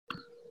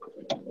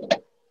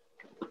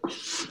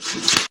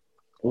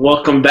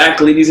Welcome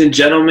back, ladies and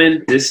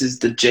gentlemen. This is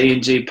the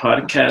J&J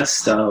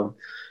podcast.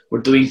 We're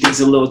doing things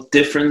a little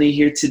differently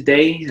here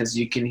today. As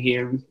you can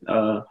hear,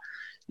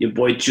 your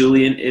boy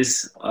Julian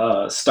is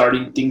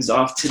starting things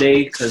off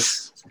today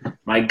because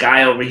my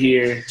guy over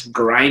here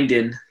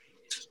grinding.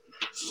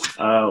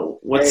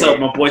 What's up,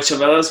 my boy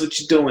Chavelas? What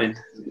you doing?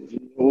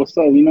 What's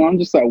up? I'm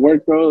just at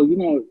work, bro.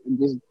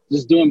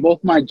 Just doing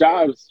both my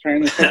jobs,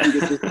 trying to fucking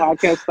get this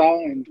podcast out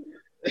and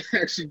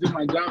actually do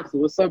my job. So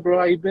what's up, bro?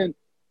 How you been?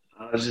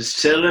 I was just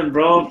chilling,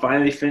 bro.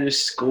 Finally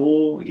finished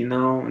school.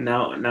 Now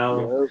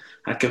Yep.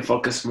 I can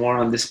focus more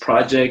on this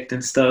project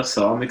and stuff.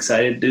 So I'm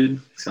excited,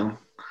 dude. So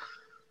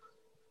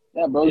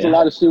Yeah, bro. There's a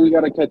lot of shit we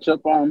got to catch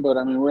up on, but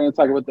we're gonna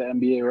talk about the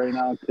NBA right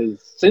now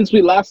because since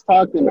we last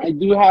talked, and I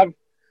do have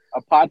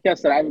a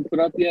podcast that I haven't put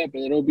up yet,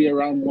 but it'll be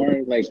around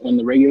more like when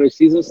the regular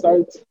season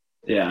starts.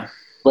 yeah.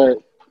 But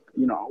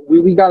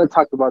we got to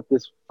talk about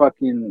this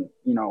fucking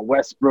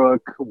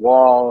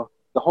Westbrook-Wall,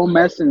 the whole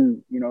mess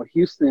in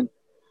Houston.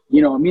 Me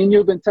and you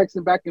have been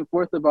texting back and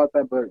forth about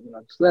that, but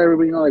just let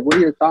everybody know, like, what are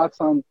your thoughts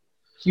on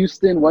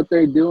Houston, what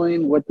they're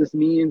doing, what this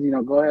means?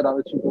 Go ahead, I'll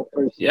let you go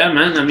first. Yeah,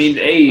 man.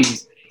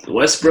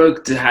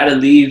 Westbrook had to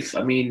leave.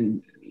 I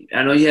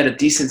know he had a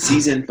decent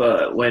season,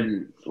 but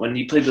when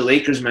he played the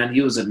Lakers, man, he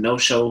was a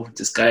no-show.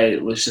 This guy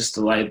was just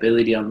a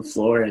liability on the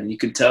floor, and you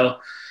could tell.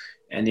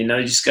 And, you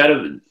just got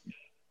to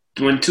 –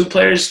 when two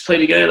players play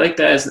together like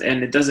that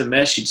and it doesn't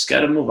mesh, you just got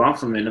to move on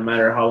from it no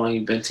matter how long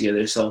you've been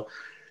together. So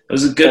it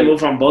was a good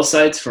move on both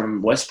sides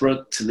from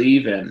Westbrook to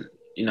leave and,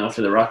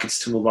 for the Rockets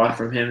to move on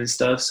from him and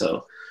stuff.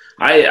 So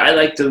I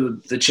like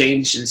the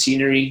change in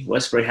scenery.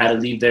 Westbrook had to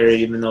leave there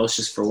even though it's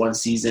just for one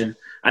season.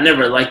 I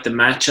never liked the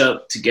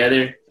matchup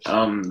together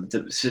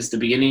since the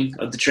beginning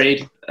of the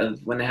trade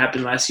when it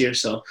happened last year.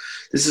 So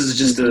this is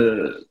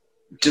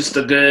just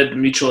a good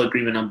mutual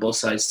agreement on both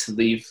sides to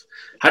leave.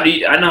 I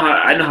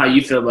know how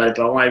you feel about it,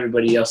 but I want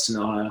everybody else to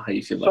know how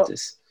you feel about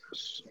this.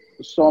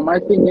 So my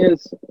thing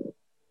is,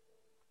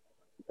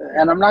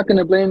 and I'm not going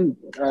to blame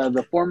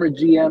the former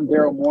GM,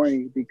 Daryl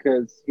Morey,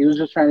 because he was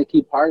just trying to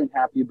keep Harden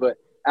happy. But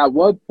at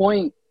what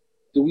point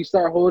do we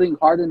start holding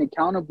Harden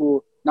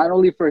accountable, not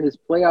only for his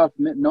playoff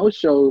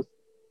no-shows,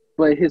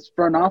 but his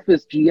front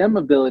office GM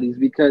abilities?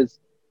 Because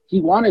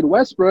he wanted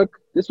Westbrook.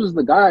 This was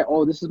the guy.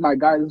 Oh, this is my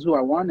guy. This is who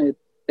I wanted.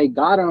 They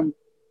got him.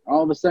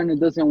 All of a sudden,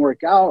 it doesn't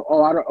work out.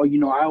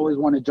 I always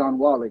wanted John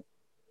Wall.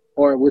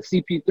 Or with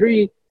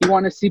CP3, he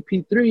wanted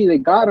CP3. They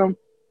got him.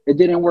 It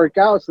didn't work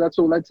out, so that's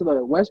what led to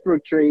the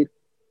Westbrook trade.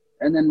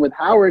 And then with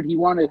Howard, he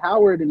wanted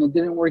Howard, and it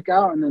didn't work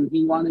out. And then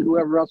he wanted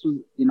whoever else was,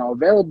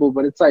 available.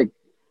 But it's like,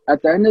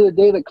 at the end of the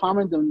day, the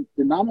common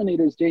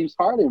denominator is James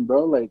Harden,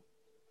 bro. Like,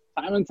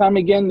 time and time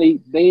again,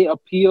 they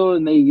appeal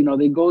and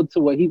they go to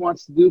what he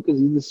wants to do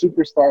because he's the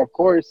superstar, of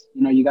course.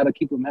 You got to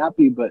keep him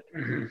happy. But,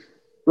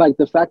 like,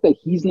 the fact that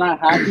he's not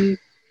happy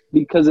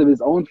because of his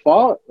own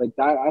fault, like,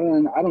 that,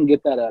 I don't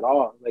get that at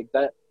all. Like,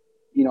 that.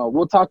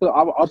 I'll talk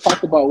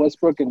about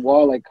Westbrook and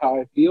Wall, like how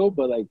I feel,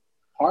 but like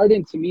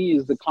Harden to me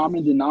is the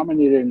common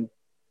denominator. And,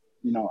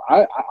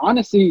 I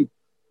honestly,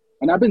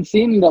 and I've been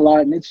seeing it a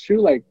lot, and it's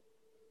true, like,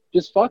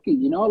 just fuck it,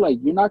 like,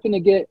 you're not going to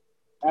get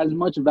as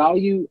much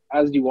value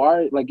as you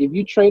are. Like, if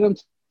you trade them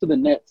to the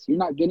Nets, you're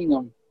not getting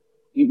them.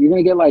 You're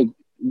going to get, like,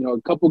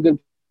 a couple good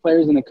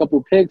players and a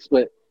couple picks,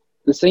 but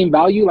the same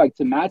value, like,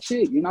 to match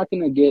it, you're not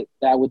going to get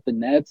that with the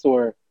Nets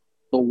or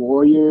the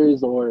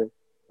Warriors or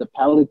the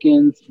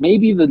Pelicans,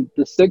 maybe the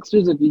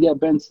Sixers if you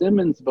get Ben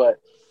Simmons, but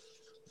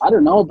I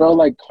don't know, bro.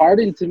 Like,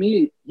 Harden, to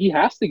me, he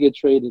has to get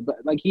traded, but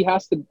like, he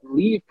has to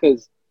leave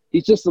because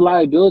he's just a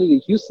liability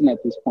to Houston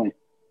at this point.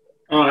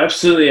 Oh,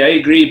 absolutely, I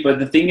agree. But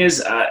the thing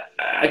is,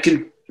 I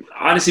can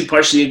honestly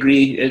partially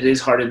agree. It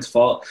is Harden's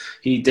fault.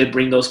 He did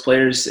bring those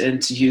players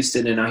into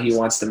Houston, and now he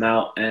wants them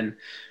out. And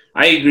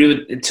I agree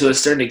with it to a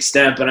certain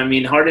extent. But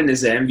Harden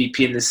is the MVP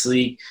in this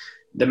league.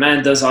 The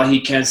man does all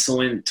he can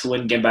to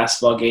win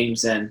basketball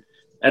games, and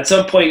at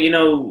some point,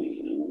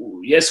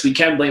 yes, we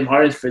can blame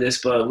Harden for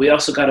this, but we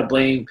also got to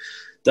blame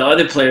the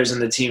other players on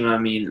the team.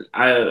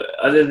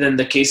 Other than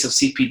the case of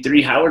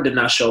CP3, Howard did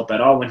not show up at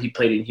all when he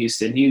played in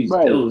Houston. He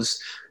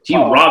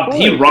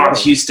robbed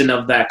Houston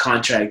of that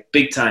contract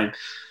big time.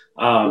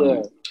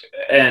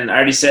 And I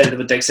already said it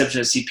with the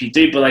exception of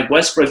CP3, but like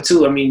Westbrook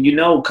too.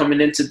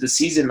 Coming into the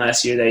season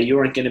last year that you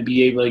weren't going to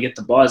be able to get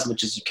the ball as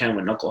much as you can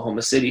with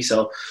Oklahoma City.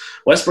 So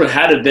Westbrook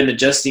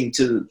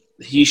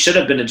he should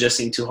have been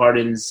adjusting to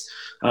Harden's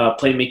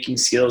playmaking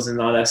skills and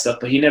all that stuff,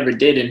 but he never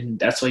did, and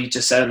that's why he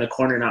just sat in the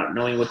corner not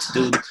knowing what to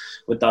do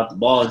without the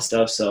ball and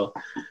stuff. So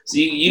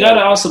you got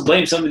to also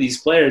blame some of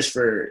these players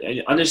for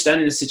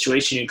understanding the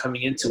situation you're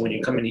coming into when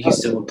you're coming to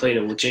Houston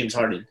with James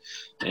Harden.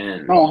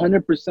 And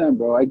 100%,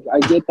 bro. I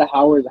get the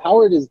Howard.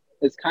 Howard is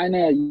kind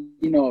of,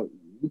 you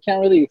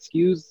can't really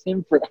excuse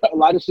him for a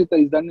lot of shit that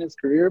he's done in his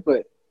career,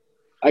 but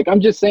like, I'm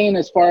just saying,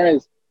 as far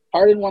as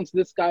Harden wants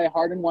this guy,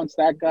 Harden wants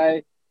that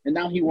guy, and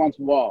now he wants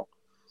Wall.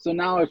 So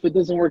now if it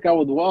doesn't work out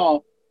with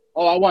Wall,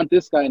 I want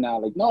this guy now.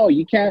 Like, no,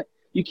 you can't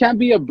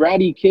be a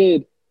bratty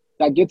kid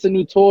that gets a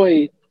new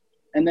toy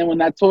And then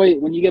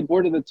when you get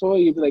bored of the toy,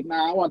 you'll be like,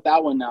 nah, I want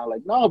that one now.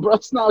 Like, no, bro,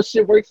 it's not how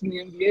shit works in the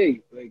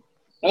NBA. Like,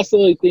 that's the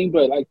only thing.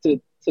 But like to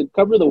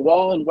cover the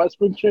Wall and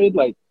Westbrook trade,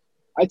 like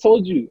I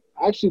told you,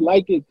 I actually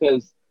like it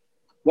because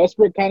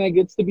Westbrook kind of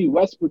gets to be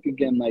Westbrook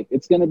again. Like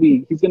he's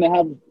gonna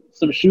have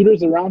some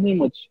shooters around him,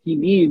 which he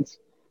needs.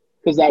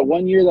 Because that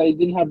one year that he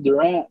didn't have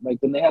Durant, like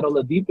when they had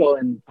Oladipo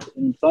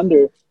in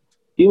Thunder,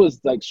 he was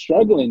like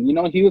struggling. You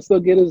know, he would still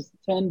get his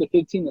 10 to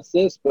 15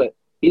 assists, but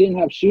he didn't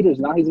have shooters.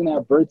 Now he's gonna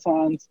have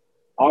Bertans,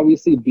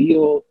 obviously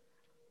Beal,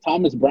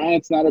 Thomas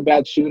Bryant's not a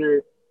bad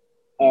shooter.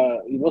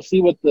 We'll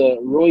see what the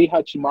Rui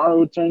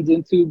Hachimura turns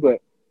into, but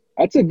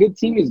that's a good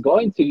team he's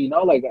going to. You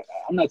know, like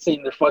I'm not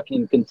saying they're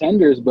fucking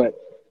contenders, but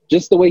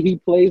just the way he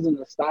plays and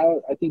the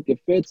style, I think it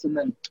fits. And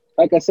then,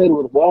 like I said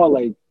with Wall,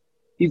 like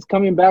he's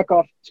coming back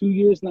off 2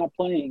 years not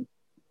playing.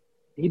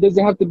 He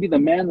doesn't have to be the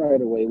man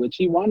right away, which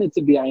he wanted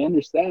to be. I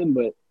understand,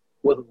 but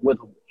with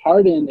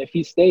Harden, if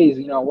he stays,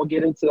 you know, we'll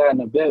get into that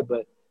in a bit.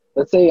 But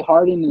let's say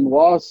Harden and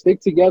Wall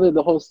stick together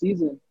the whole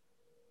season,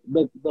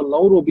 the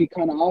load will be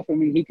kind of off. I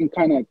mean, he can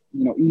kind of,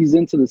 you know, ease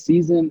into the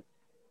season,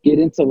 get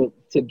into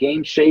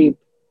game shape,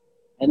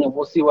 and then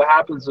we'll see what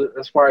happens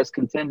as far as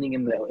contending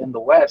in the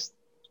West.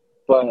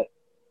 But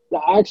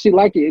I actually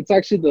like it. It's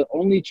actually the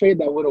only trade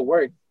that would have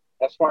worked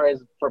as far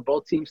as for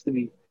both teams to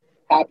be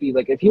happy.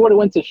 Like if he would have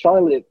went to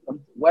Charlotte,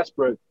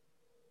 Westbrook,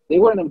 they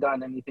wouldn't have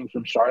gotten anything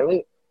from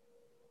Charlotte.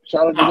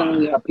 Charlotte doesn't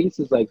really have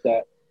pieces like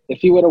that. If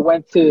he would have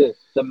went to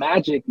the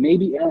Magic,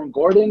 maybe Aaron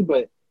Gordon,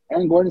 but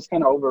Aaron Gordon's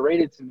kind of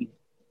overrated to me.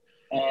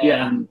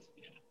 And,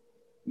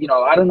 you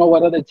know, I don't know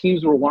what other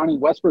teams were wanting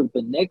Westbrook.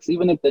 The Knicks,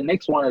 even if the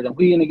Knicks wanted him,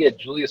 who are you going to get?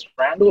 Julius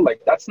Randle?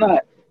 Like, that's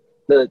not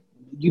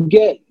you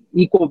get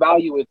equal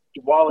value with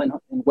Wall and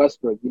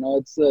Westbrook. You know,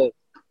 it's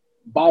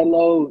buy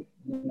low.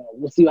 You know,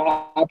 we'll see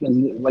what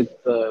happens,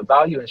 like the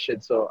value and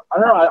shit. So I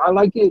don't know. I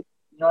like it.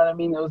 You know what I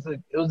mean?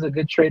 It was a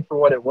good trade for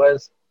what it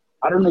was.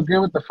 I don't agree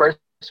with the first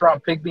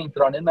round pick being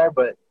thrown in there,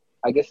 but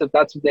I guess if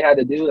that's what they had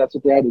to do, that's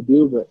what they had to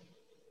do. But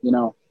you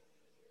know,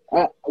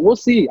 we'll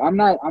see. I'm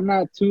not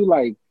too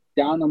like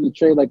down on the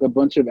trade like a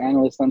bunch of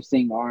analysts I'm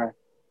seeing are.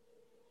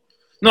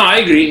 No, I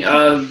agree.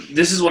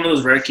 This is one of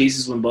those rare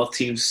cases when both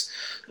teams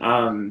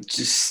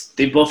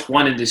they both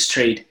wanted this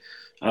trade.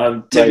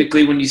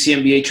 Typically, when you see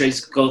NBA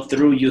trades go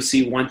through, you'll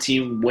see one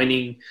team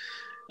winning,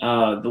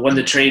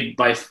 the trade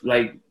by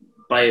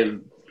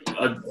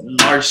a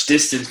large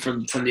distance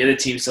from the other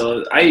team.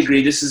 So I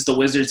agree. This is the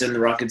Wizards and the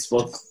Rockets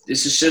both.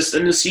 This is just a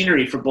new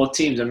scenery for both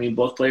teams. I mean,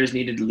 both players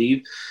needed to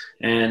leave.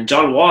 And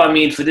John Wall, I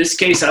mean, for this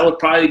case, I would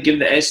probably give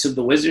the edge to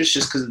the Wizards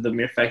just because of the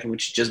mere fact in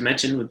which you just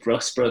mentioned with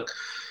Westbrook,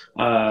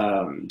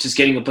 just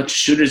getting a bunch of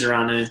shooters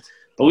around him.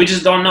 But we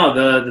just don't know.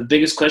 The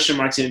biggest question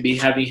mark is going to be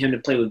having him to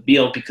play with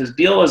Beal because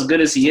Beal, as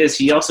good as he is,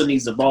 he also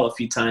needs the ball a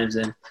few times.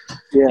 And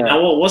you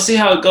know, we'll see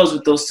how it goes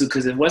with those two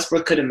because if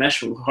Westbrook couldn't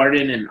mesh with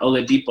Harden and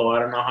Oladipo, I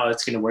don't know how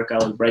it's going to work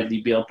out with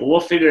Bradley Beal. But we'll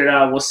figure it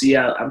out. We'll see.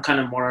 I'm kind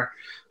of more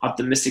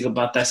optimistic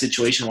about that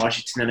situation,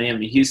 Washington and I am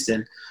in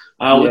Houston.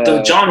 With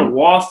the John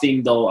Wall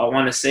thing, though, I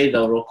want to say,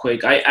 though, real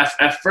quick,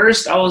 at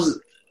first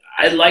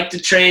I liked the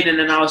trade, and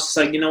then I was just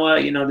like, you know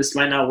what, this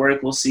might not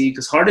work. We'll see,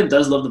 because Harden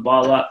does love the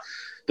ball a lot.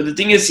 But the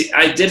thing is,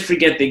 I did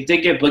forget they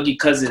did get Boogie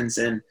Cousins,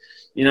 and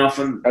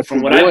from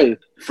what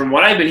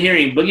I've been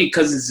hearing, Boogie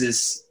Cousins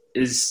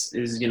is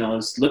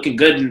looking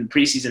good in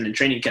preseason and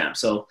training camp.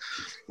 So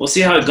we'll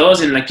see how it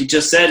goes. And like you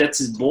just said, that's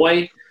his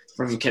boy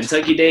from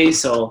Kentucky days.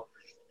 So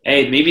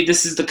hey, maybe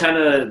this is the kind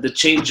of the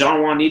change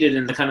John Wall needed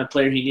and the kind of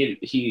player he needed.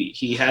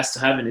 He has to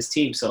have in his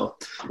team. So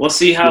we'll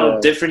see how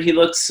different he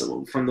looks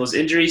from those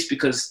injuries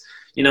because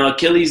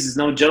Achilles is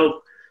no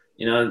joke.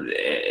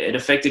 It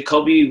affected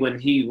Kobe when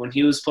he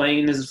was playing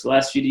in his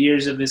last few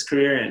years of his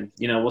career, and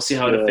we'll see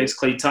how it affects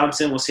Klay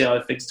Thompson. We'll see how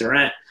it affects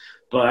Durant.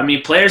 But I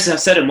mean, players have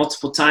said it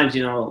multiple times.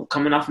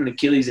 Coming off an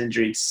Achilles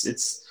injury,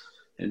 it's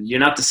you're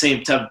not the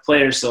same type of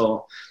player.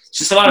 So it's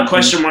just a lot of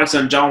question marks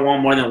on John Wall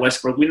more than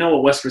Westbrook. We know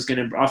what Westbrook's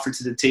going to offer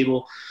to the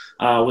table.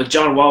 With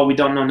John Wall, we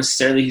don't know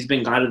necessarily. He's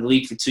been out of the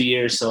league for 2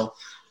 years. So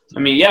I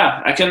mean,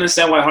 I can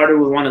understand why Harden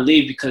would want to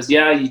leave because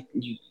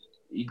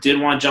you did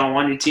want John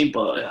Wall on your team,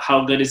 but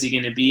how good is he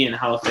going to be and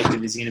how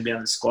effective is he going to be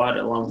on the squad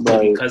along with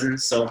Boogie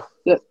Cousins? So,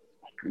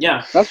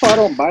 yeah. That's why I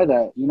don't buy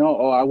that.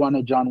 I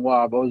wanted John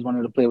Wall. I've always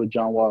wanted to play with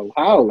John Wall.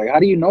 How? Like, how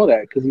do you know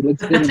that? Because he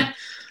looks good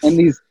in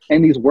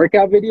these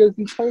workout videos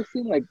he's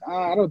posting. Like,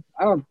 I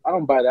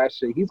don't buy that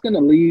shit. He's going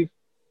to leave.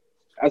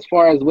 As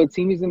far as what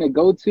team he's going to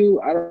go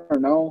to, I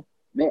don't know.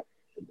 Man,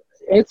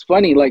 it's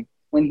funny. Like,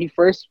 when he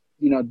first,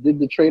 did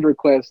the trade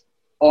request,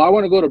 I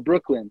want to go to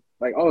Brooklyn.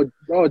 Like,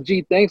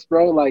 gee, thanks,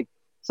 bro. Like,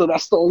 so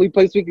that's the only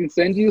place we can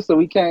send you, so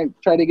we can't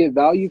try to get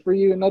value for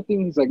you or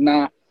nothing? He's like,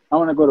 nah, I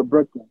want to go to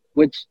Brooklyn,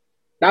 which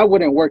that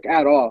wouldn't work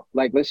at all.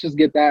 Like, let's just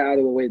get that out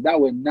of the way. That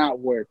would not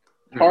work.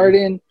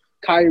 Harden,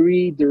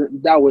 Kyrie,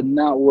 that would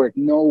not work.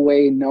 No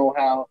way, no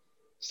how.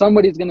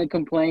 Somebody's going to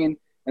complain,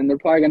 and they're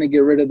probably going to get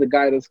rid of the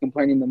guy that's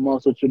complaining the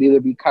most, which would either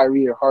be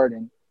Kyrie or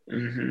Harden.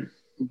 Mm-hmm.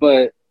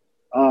 But,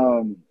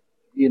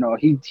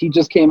 he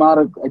just came out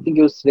of, I think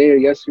it was today or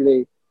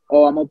yesterday,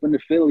 I'm open to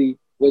Philly,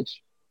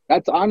 which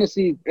That's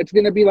honestly, it's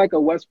gonna be like a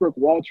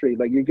Westbrook-Wall trade.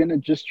 Like you're gonna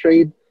just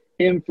trade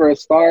him for a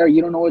star.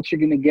 You don't know what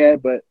you're gonna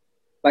get, but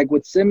like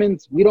with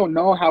Simmons, we don't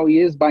know how he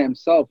is by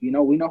himself. You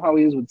know, we know how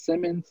he is with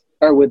Simmons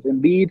or with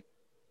Embiid,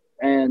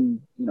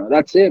 and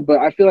that's it. But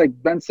I feel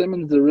like Ben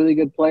Simmons is a really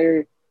good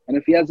player, and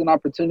if he has an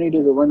opportunity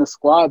to run a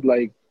squad,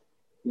 like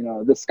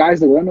the sky's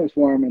the limit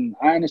for him. And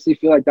I honestly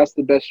feel like that's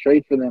the best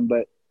trade for them.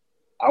 But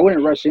I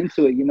wouldn't rush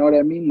into it. You know what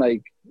I mean?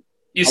 Like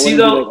You I see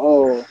wouldn't be like,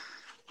 though,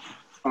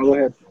 oh, go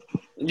ahead.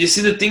 you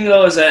see the thing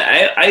though is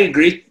that I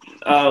agree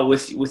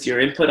with your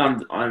input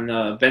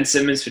on Ben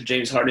Simmons for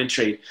James Harden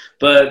trade.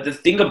 But the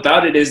thing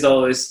about it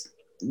is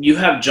you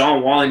have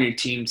John Wall in your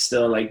team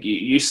still. Like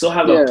you still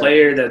have a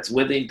player that's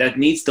willing, that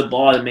needs the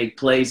ball to make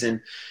plays.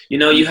 And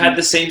you had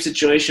the same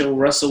situation with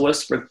Russell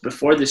Westbrook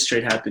before this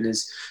trade happened.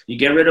 Is you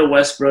get rid of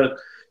Westbrook,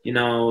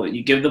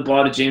 you give the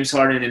ball to James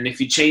Harden, and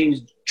if you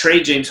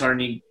trade James Harden,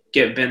 you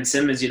get Ben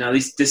Simmons. At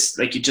least this,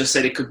 like you just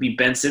said, it could be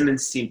Ben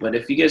Simmons' team. But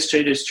if he gets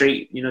traded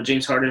straight,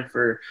 James Harden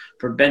for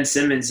Ben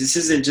Simmons, this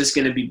isn't just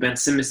going to be Ben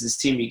Simmons'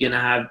 team. You're going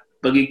to have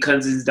Boogie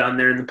Cousins down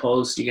there in the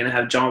post. You're going to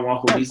have John Wall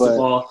who needs the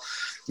ball.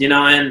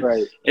 And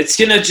it's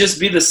going to just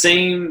be the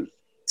same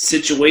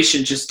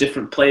situation, just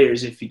different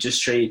players if you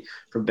just trade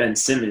for Ben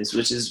Simmons,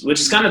 which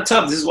is kind of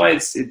tough. This is why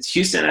it's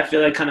Houston, I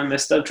feel like, kind of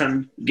messed up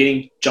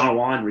getting John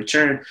Wall in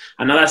return.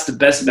 I know that's the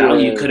best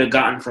value you could have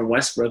gotten from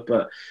Westbrook,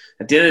 but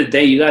at the end of the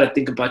day, you got to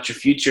think about your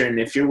future. And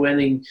if you're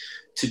willing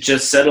to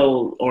just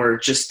settle or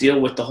just deal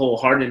with the whole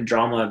Harden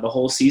drama the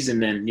whole season,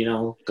 then,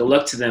 good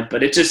luck to them.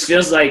 But it just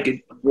feels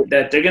like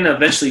that they're going to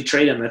eventually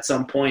trade him at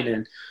some point,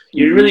 and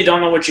you really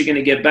don't know what you're going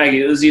to get back.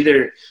 It was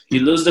either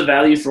you lose the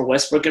value for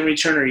Westbrook in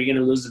return, or you're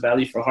going to lose the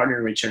value for Harden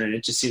in return. And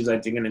it just seems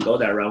like they're going to go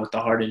that route with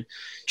the Harden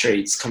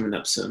trades coming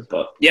up soon.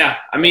 But, yeah,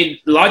 I mean,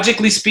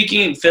 logically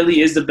speaking, Philly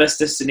is the best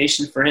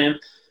destination for him.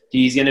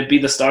 He's going to be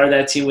the star of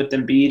that team with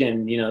Embiid,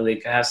 and, they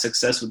can have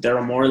success with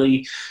Daryl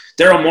Morey.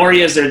 Daryl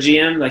Morey as their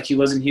GM, like he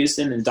was in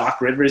Houston, and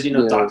Doc Rivers.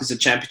 Doc is a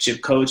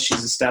championship coach.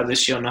 He's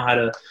established. He'll know how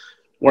to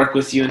work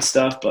with you and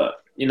stuff. But,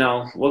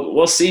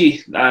 we'll see.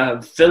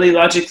 Philly,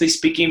 logically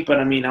speaking, but,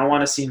 I mean, I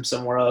want to see him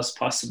somewhere else,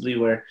 possibly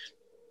where,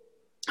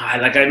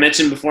 like I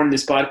mentioned before in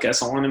this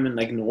podcast, I want him in,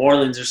 like, New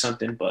Orleans or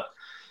something. But,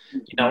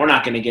 we're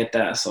not going to get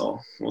that,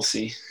 so we'll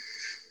see.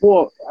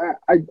 Well,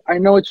 I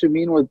know what you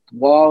mean with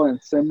Wall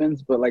and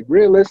Simmons, but, like,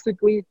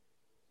 realistically,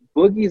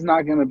 Boogie's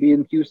not going to be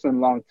in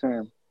Houston long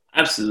term.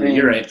 Absolutely, and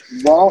you're right.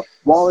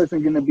 Wall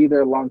isn't going to be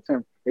there long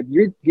term. If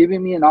you're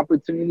giving me an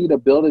opportunity to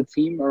build a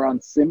team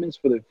around Simmons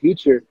for the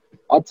future,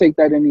 I'll take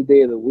that any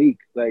day of the week.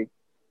 Like,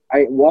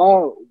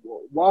 Wall,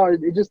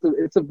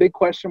 it's a big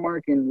question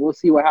mark, and we'll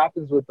see what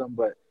happens with him.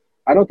 But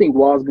I don't think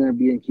Wall's going to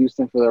be in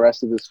Houston for the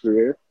rest of his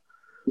career.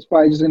 He's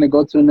probably just going to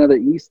go to another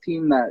East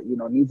team that,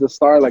 needs a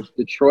star, like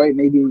Detroit,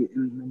 maybe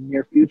in the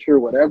near future,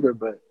 whatever.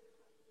 But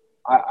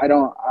I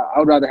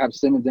would rather have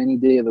Simmons any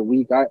day of the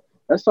week.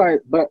 That's why.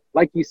 But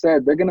like you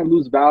said, they're going to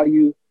lose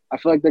value. I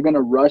feel like they're going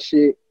to rush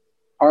it.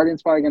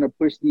 Harden's probably going to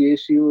push the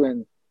issue,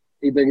 and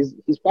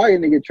he's probably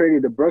going to get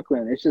traded to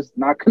Brooklyn. It's just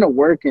not going to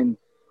work, and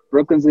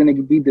Brooklyn's going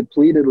to be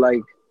depleted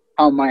like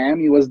how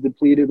Miami was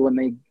depleted when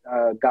they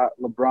got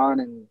LeBron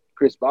and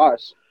Chris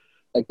Bosh.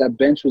 Like, that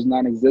bench was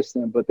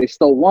non-existent, but they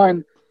still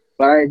won.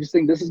 But I just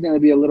think this is going to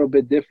be a little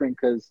bit different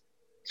because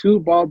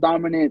two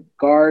ball-dominant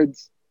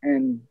guards,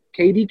 and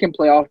KD can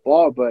play off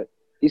ball, but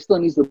he still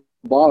needs the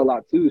ball a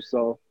lot too.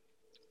 So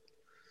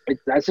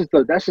that's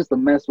just a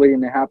mess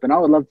waiting to happen. I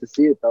would love to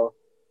see it, though.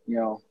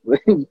 We're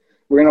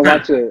going to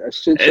watch a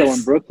shit show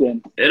in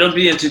Brooklyn. It'll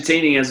be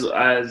entertaining as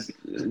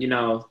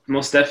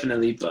most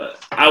definitely,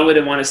 but I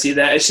wouldn't want to see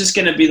that. It's just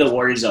going to be the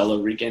Warriors all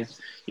over again.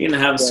 You're going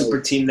to have a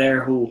super team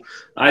there who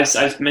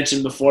I've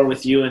mentioned before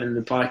with you and in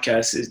the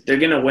podcast is they're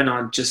going to win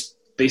on just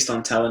based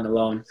on talent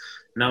alone,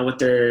 not with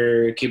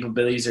their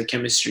capabilities or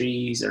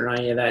chemistries or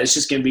any of that. It's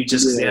just going to be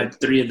just because they have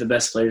three of the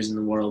best players in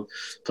the world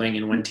playing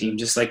in one team,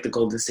 just like the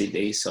Golden State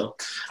days. So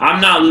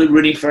I'm not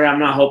rooting for it. I'm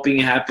not hoping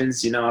it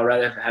happens. I'd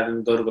rather have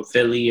them go to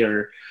Philly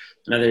or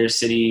another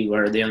city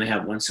where they only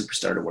have one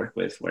superstar to work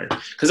with.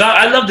 Because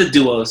I love the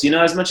duos.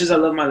 As much as I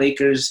love my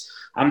Lakers,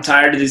 I'm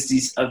tired of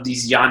these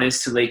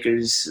Giannis to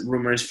Lakers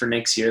rumors for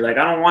next year. Like,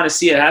 I don't want to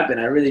see it happen.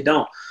 I really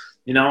don't.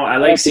 I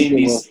like seeing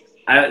these.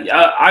 And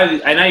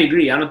I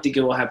agree. I don't think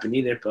it will happen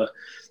either. But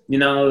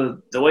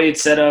the way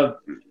it's set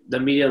up, the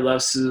media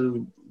loves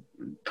to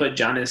put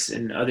Giannis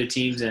in other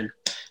teams, and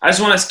I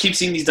just want to keep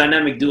seeing these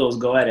dynamic duos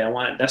go at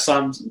it. That's why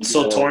I'm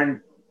so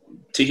torn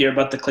to hear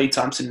about the Klay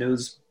Thompson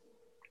news.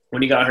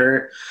 When he got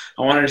hurt,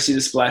 I wanted to see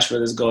the Splash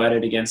Brothers go at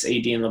it against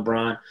AD and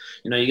LeBron.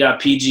 You got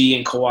PG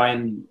and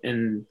Kawhi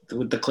and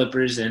with the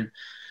Clippers, and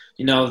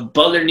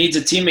Butler needs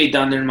a teammate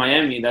down there in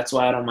Miami. That's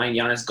why I don't mind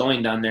Giannis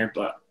going down there.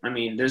 But I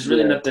mean, there's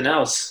really nothing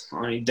else.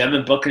 I mean,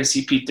 Devin Booker and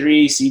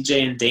CP3,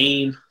 CJ and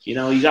Dame.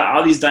 You got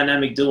all these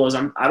dynamic duos.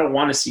 I don't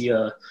want to see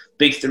a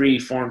big three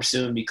form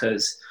soon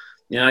because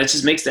it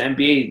just makes the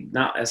NBA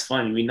not as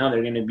fun. We know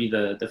they're going to be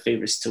the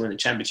favorites to win the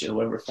championship,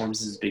 whoever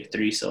forms this big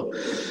three. So,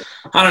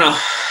 I don't know.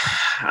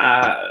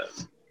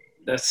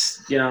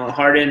 That's,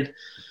 Harden,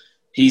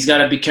 he's got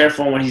to be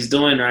careful on what he's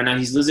doing right now.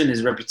 He's losing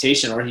his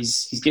reputation, or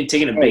he's getting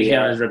taking a big hit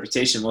on his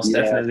reputation, most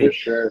definitely. For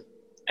sure.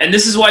 And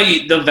this is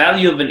why the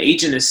value of an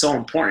agent is so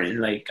important.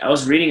 Like, I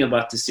was reading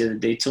about this the other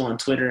day too on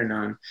Twitter and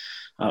on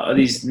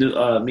these new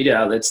media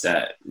outlets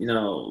that, you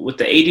know, with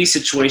the AD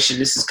situation,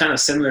 this is kind of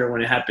similar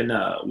when it happened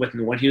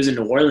when he was in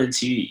New Orleans.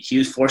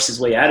 He forced his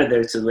way out of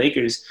there to the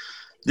Lakers.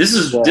 This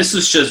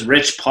was just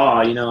Rich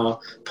Paul, you know,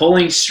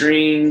 pulling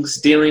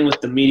strings, dealing with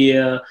the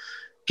media,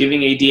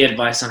 giving AD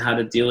advice on how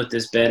to deal with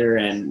this better.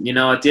 And, you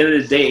know, at the end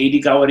of the day,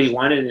 AD got what he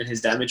wanted, and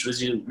his damage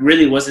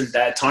really wasn't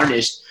that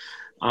tarnished.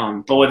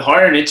 But with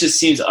Harden, it just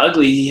seems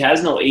ugly. He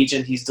has no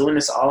agent. He's doing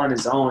this all on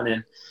his own.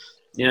 And,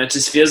 you know, it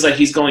just feels like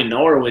he's going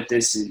nowhere with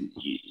this.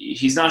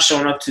 He's not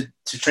showing up to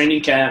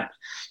training camp.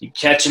 You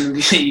catching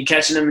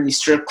him in these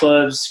strip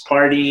clubs,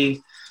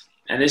 partying.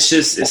 And it's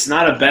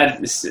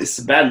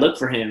a bad look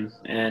for him.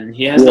 And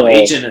he has no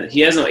agent.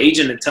 He has no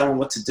agent to tell him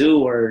what to do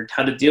or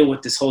how to deal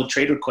with this whole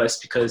trade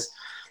request because,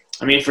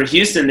 I mean, for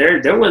Houston,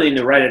 they're willing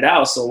to write it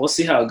out. So we'll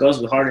see how it goes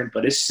with Harden.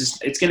 But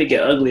it's going to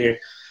get uglier.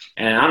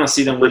 And I don't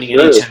see them winning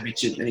any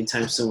championship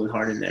anytime soon with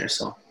Harden there.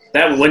 So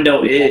that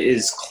window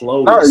is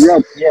closed.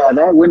 Oh, yeah,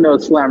 that window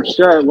slammed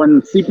shut.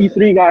 When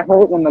CP3 got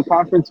hurt in the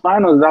conference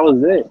finals, that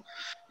was it.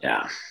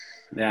 Yeah,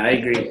 I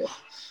agree.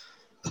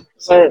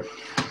 So,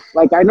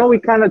 like, I know we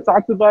kind of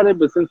talked about it,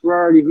 but since we're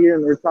already here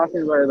and we're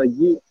talking about it, like,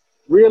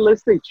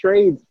 realistic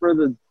trades for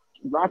the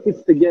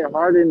Rockets to get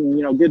Harden,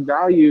 you know, good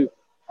value.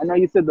 I know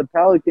you said the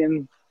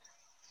Pelicans.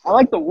 I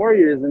like the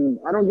Warriors, and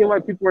I don't get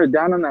why people are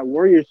down on that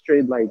Warriors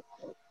trade. Like,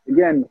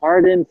 again,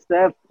 Harden,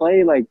 Steph,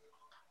 Clay, like,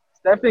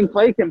 Steph and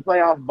Clay can play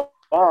off ball,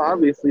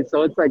 obviously.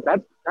 So it's like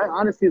that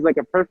honestly is like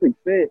a perfect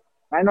fit.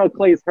 I know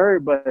Clay's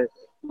hurt, but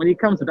when he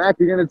comes back,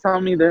 you're going to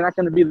tell me they're not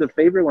going to be the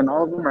favorite when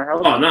all of them are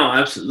healthy? Oh, no,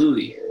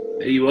 absolutely.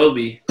 He will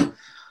be.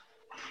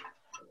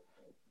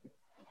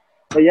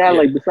 But, yeah,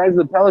 like, besides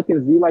the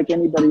Pelicans, do you like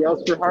anybody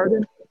else for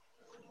Harden?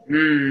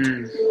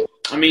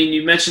 I mean,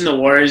 you mentioned the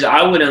Warriors.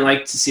 I wouldn't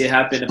like to see it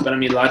happen, but, I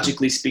mean,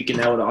 logically speaking,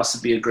 that would also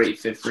be a great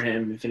fit for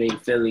him if it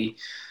ain't Philly.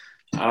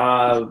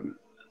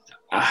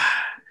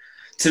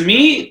 To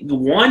me, the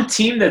one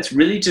team that's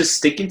really just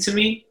sticking to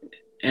me,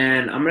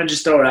 and I'm going to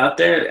just throw it out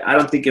there, I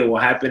don't think it will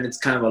happen. It's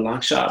kind of a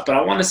long shot, but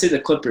I want to say the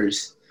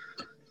Clippers.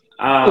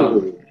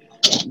 Mind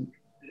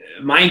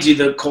you,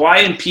 the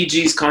Kawhi and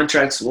PG's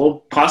contracts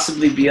will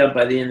possibly be up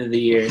by the end of the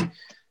year.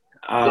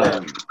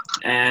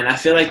 And I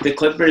feel like the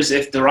Clippers,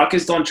 if the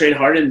Rockets don't trade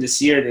Harden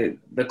this year,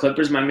 the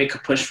Clippers might make a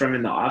push for him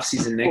in the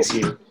offseason next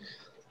year.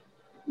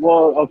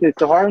 Well, okay,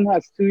 so Harden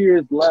has 2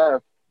 years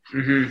left.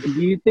 Mm-hmm.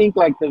 Do you think,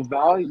 like, the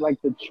value,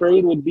 like, the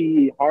trade would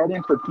be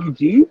Harden for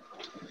PG?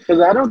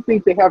 Because I don't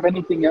think they have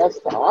anything else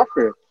to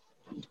offer.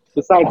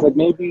 Besides, like,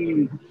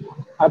 maybe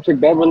Patrick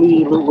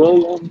Beverly, Lou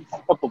Williams, a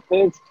couple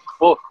picks.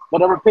 Well,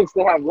 whatever picks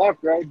they have left,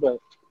 right? But,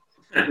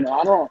 you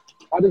know,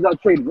 how does that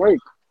trade work,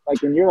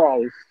 like, in your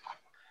eyes?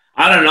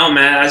 I don't know,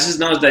 man. I just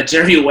know that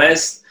Jerry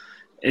West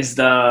is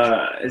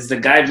the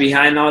guy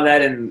behind all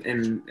that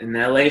in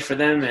LA for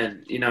them,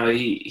 and you know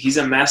he's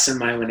a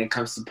mastermind when it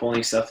comes to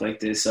pulling stuff like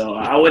this. So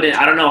I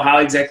don't know how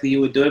exactly he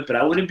would do it, but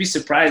I wouldn't be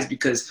surprised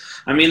because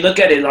I mean, look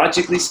at it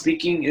logically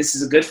speaking, this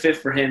is a good fit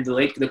for him.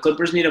 The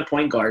Clippers need a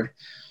point guard,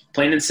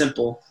 plain and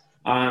simple.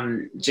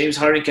 James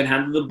Harden can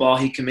handle the ball,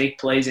 he can make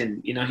plays,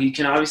 and you know he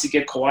can obviously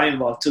get Kawhi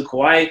involved too.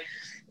 Kawhi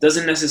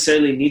doesn't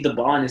necessarily need the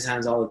ball in his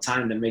hands all the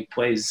time to make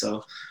plays,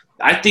 so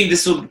I think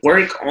this would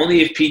work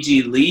only if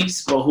PG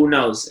leaves, but who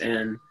knows?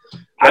 And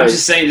I'm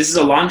just saying this is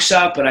a long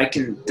shot, but I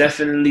can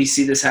definitely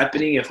see this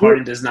happening if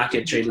Harden does not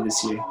get traded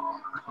this year.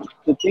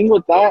 The thing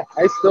with that,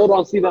 I still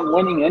don't see them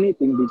winning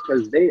anything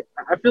because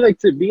I feel like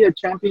to be a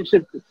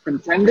championship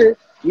contender,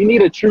 you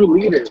need a true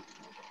leader.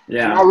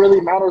 Yeah. And that really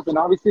matters. And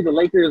obviously the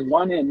Lakers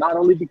won it not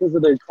only because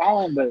of their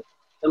talent, but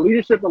the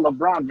leadership of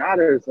LeBron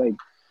matters. Like,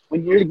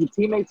 when your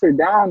teammates are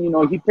down, you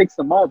know, he picks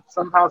them up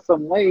somehow,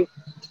 some way.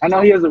 I know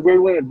he has a weird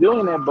way of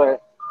doing it,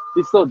 but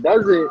he still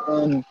does it.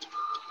 And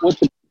with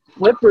the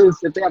Clippers,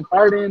 if they have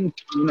Harden,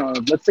 you know,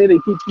 let's say they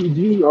keep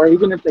PG, or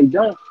even if they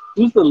don't,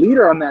 who's the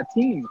leader on that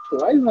team?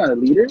 Kawhi's not a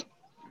leader.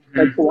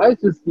 Like, Kawhi's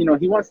just, you know,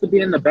 he wants to be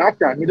in the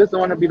background. He doesn't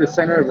want to be the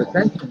center of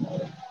attention.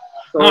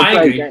 So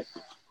I agree.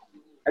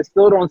 I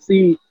still don't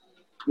see,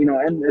 you know,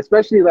 and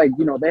especially, like,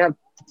 you know, they have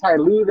Ty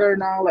Lue there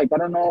now. Like, I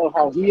don't know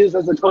how he is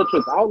as a coach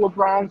without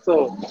LeBron,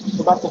 so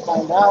we're about to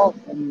find out.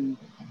 And,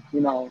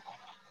 you know,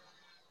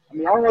 I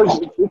mean, I don't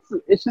know.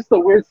 It's just a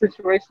weird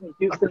situation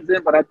Houston's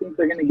in, but I think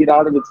they're going to get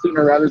out of it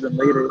sooner rather than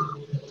later.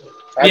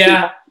 I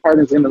think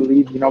Harden's going to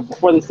leave, you know,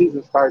 before the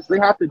season starts. They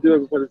have to do it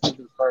before the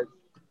season starts.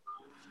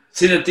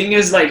 See, the thing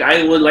is, like,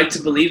 I would like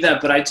to believe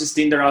that, but I just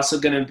think they're also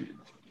going to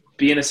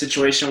be in a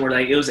situation where,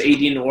 like, it was AD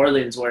in New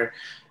Orleans where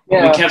we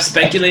kept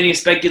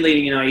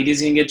speculating, you know,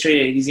 AD's going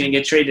to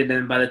get traded,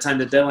 and by the time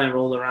the deadline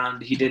rolled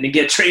around, he didn't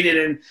get traded,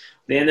 and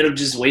they ended up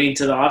just waiting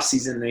till the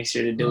offseason next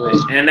year to do it.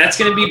 And that's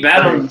going to be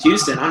bad on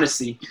Houston,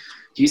 honestly.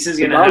 Houston's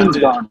going to have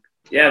to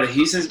 – yeah, the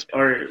Houston's –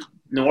 or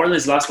New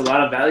Orleans lost a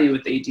lot of value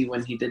with AD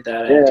when he did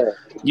that. And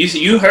Yeah.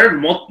 you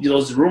heard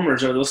those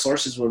rumors or those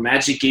sources where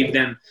Magic gave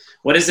them,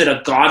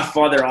 a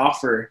Godfather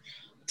offer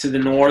to the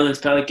New Orleans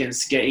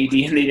Pelicans to get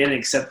AD, and they didn't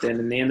accept it,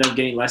 and they ended up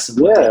getting less of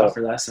what they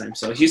offered last time.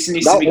 So Houston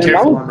needs to be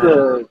careful on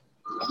that.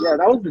 Yeah,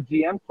 that was the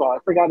GM fault.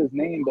 I forgot his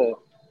name, but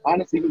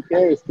honestly, who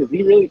cares? Because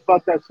he really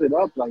fucked that shit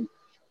up.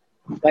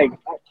 Like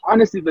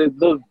honestly,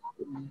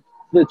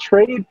 the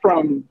trade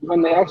from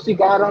when they actually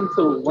got him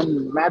to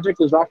when Magic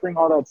was offering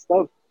all that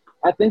stuff,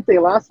 I think they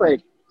lost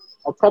like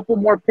a couple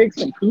more picks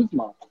than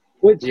Kuzma.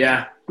 Which,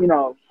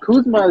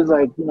 Kuzma is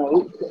like,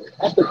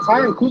 at the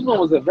time, Kuzma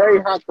was a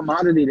very hot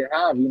commodity to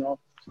have,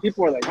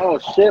 People were like, oh,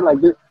 shit,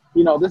 like, this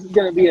is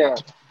going to be a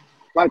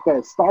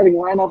starting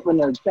lineup in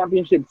a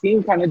championship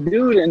team kind of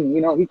dude. And,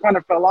 he kind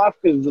of fell off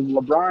because of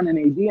LeBron and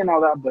AD and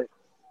all that. But,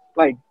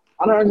 like,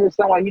 I don't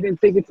understand why he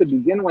didn't take it to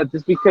begin with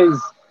just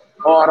because,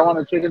 I don't want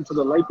to trade him to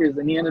the Lakers.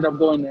 And he ended up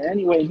going there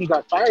anyway. And he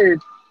got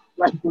fired,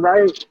 like,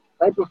 right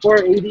before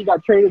AD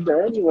got traded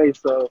there anyway.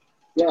 So,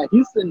 yeah,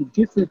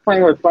 Houston's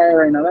playing with fire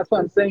right now. That's what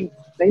I'm saying.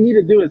 They need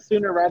to do it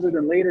sooner rather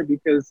than later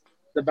because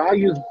the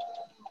value's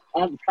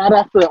hot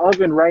off the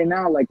oven right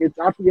now. Like, it's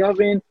off the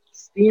oven,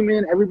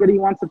 steaming. Everybody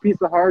wants a piece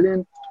of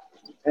Harden.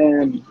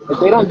 And if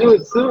they don't do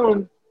it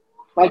soon,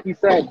 like you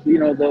said,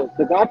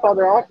 the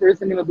Godfather offer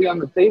isn't going to be on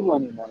the table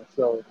anymore.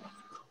 So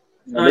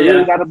they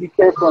really got to be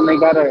careful, and they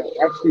got to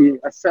actually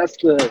assess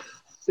the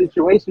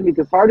situation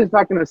because Harden's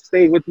not going to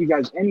stay with you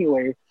guys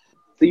anyway.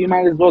 So you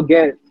might as well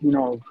get,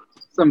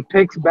 some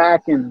picks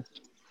back and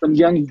some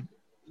young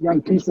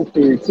pieces for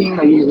your team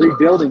that you're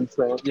rebuilding.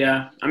 So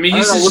yeah, I mean,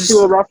 we'll see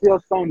what Rafael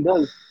Stone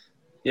does.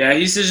 Yeah,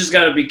 he's just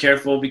got to be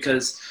careful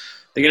because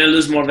they're gonna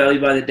lose more value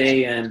by the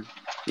day. And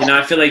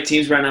I feel like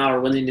teams right now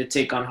are willing to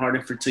take on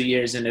Harden for 2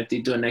 years, and if they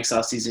do it next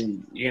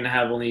offseason, you're gonna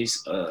have only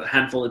a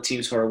handful of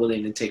teams who are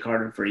willing to take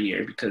Harden for a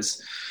year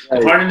because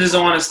if Harden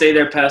doesn't want to stay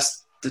there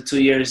past the 2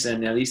 years,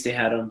 then at least they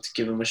had him to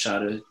give him a shot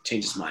to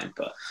change his mind.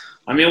 But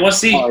I mean, we'll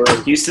see.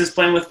 Right. Houston's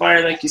playing with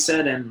fire, like you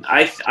said, and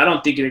I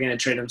don't think they're going to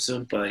trade him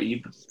soon, but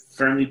you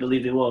firmly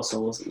believe they will. So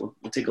we'll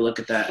take a look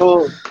at that.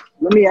 So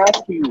let me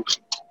ask you,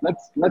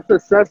 let's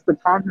assess the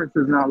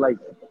conferences now. Like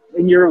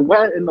in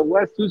the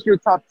West, who's your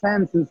top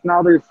 10? Since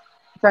now there's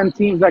 10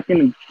 teams that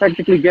can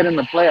technically get in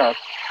the playoffs.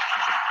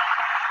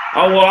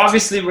 Oh, well,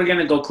 obviously we're going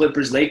to go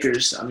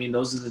Clippers-Lakers. I mean,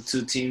 those are the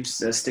two teams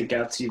that stick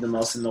out to you the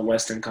most in the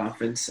Western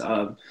Conference.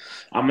 I'm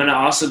going to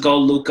also go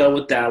Luka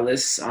with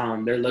Dallas.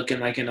 They're looking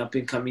like an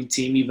up-and-coming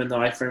team, even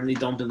though I firmly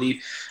don't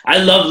believe. I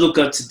love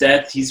Luka to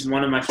death. He's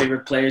one of my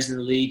favorite players in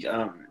the league.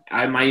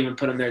 I might even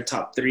put him there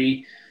top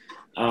 3.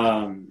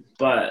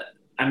 But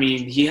I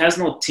mean, he has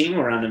no team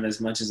around him as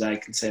much as I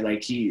can say.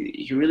 Like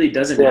he really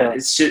doesn't. Yeah.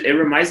 It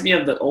reminds me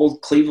of the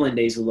old Cleveland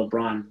days with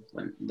LeBron,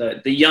 when the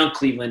young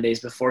Cleveland days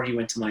before he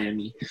went to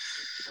Miami.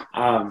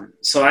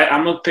 So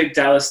I'm gonna pick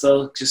Dallas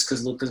though, just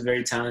because Luka's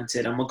very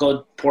talented. I'm gonna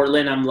go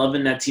Portland. I'm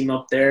loving that team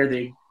up there.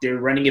 They're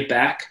running it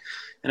back,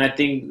 and I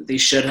think they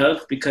should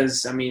have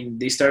because I mean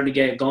they started to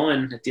get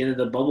going at the end of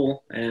the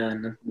bubble,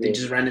 and they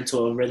just ran into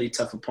a really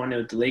tough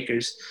opponent with the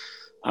Lakers.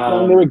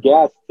 And they were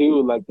gassed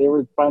too. Like they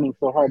were fighting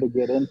so hard to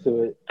get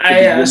into it.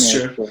 Yeah, that's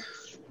true. So.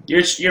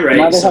 You're right.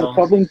 Now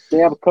they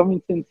have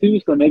Covington too,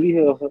 so maybe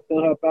he'll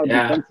help out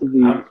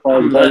defensively as far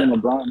as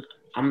LeBron.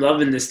 I'm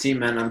loving this team,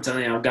 man. I'm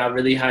telling you, I've got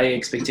really high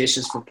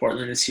expectations for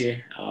Portland this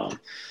year.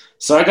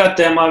 So I got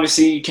them.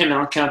 Obviously, you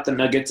cannot count the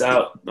Nuggets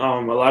out. A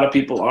lot of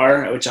people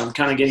are, which I'm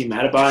kind of getting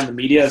mad about in the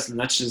media, and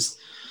that's just,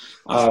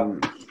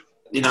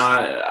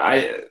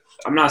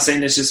 I'm not saying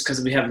this just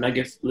because we have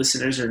Nugget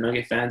listeners or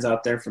Nugget fans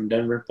out there from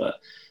Denver, but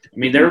I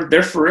mean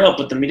they're for real.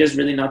 But the media's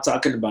really not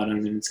talking about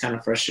them, and it's kind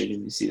of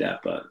frustrating to see that.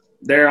 But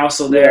they're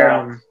also there.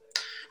 Yeah.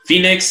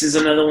 Phoenix is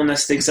another one that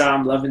sticks out.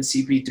 I'm loving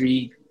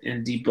CP3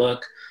 and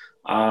D-Book.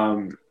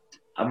 I'm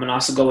gonna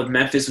also go with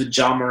Memphis with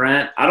Ja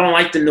Morant. I don't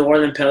like the New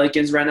Orleans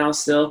Pelicans right now.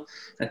 Still,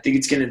 I think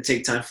it's gonna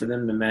take time for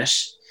them to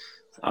mesh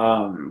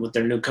with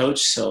their new coach.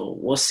 So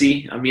we'll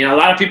see. I mean, a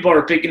lot of people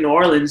are picking New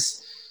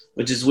Orleans,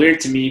 which is weird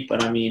to me.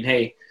 But I mean,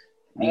 hey.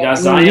 You got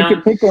Zion. You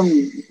can pick them.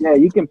 Yeah,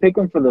 you can pick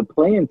them for the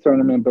play-in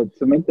tournament, but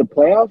to make the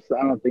playoffs,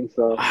 I don't think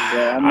so.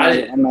 Yeah,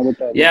 I'm not with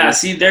that. Yeah,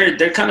 see,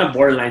 they're kind of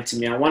borderline to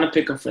me. I want to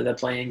pick them for the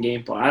play-in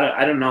game, but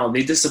I don't know.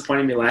 They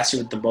disappointed me last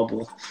year with the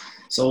bubble,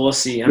 so we'll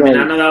see. I mean,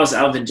 I know that was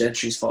Alvin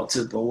Gentry's fault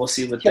too, but we'll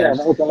see with them.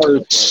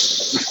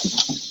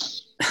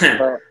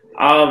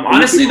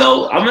 Honestly,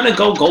 though, I'm gonna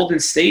go Golden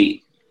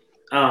State.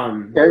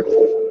 Even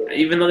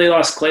though they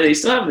lost Clay, they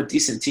still have a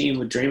decent team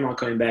with Draymond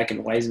coming back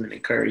and Wiseman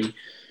and Curry.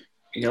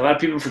 A lot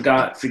of people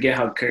forget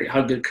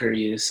how good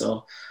Curry is,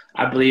 so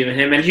I believe in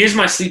him. And here's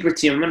my sleeper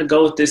team. I'm going to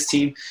go with this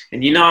team,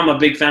 and I'm a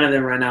big fan of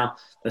them right now,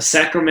 the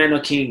Sacramento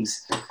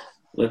Kings.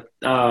 With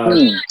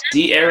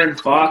De'Aaron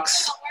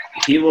Fox,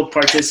 he will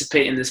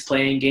participate in this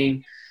playing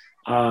game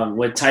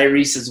with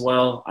Tyrese as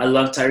well. I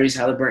love Tyrese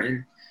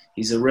Halliburton.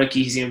 He's a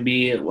rookie. He's going to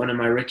be one of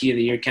my Rookie of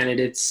the Year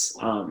candidates.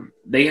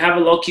 They have a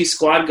low-key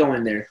squad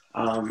going there.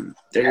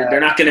 They're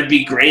not going to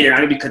be great. They're not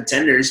going to be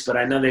contenders, but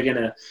I know they're going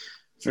to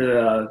for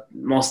the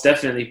most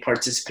definitely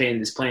participate in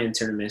this playing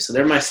tournament. So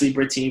they're my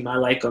sleeper team. I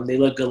like them. They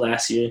looked good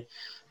last year.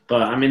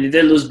 But, I mean, they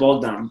did lose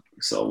Bogdan,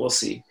 so we'll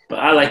see. But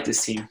I like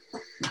this team.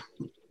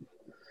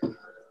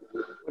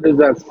 What is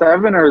that,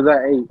 7 or is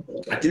that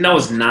 8? I think that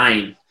was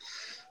 9.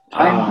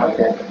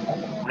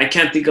 Okay. I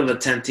can't think of a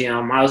 10th team.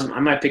 I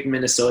might pick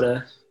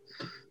Minnesota.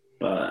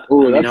 But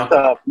Ooh, that's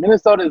tough.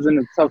 Minnesota's in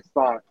a tough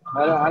spot.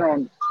 I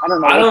don't know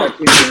what that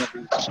team's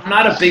going to be. I'm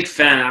not a big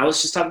fan. I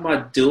was just talking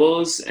about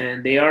duos,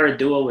 and they are a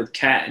duo with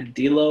Cat and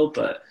D'Lo,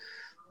 but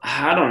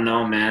I don't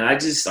know, man. I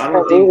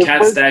don't think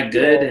Cat's that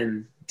good,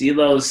 and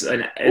D'Lo's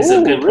is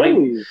a good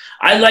point.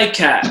 I like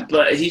Cat,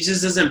 but he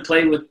just doesn't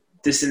play with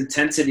this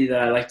intensity that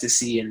I like to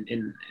see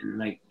in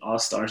like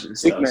All-Stars and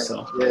stuff.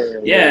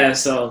 So yeah.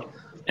 So,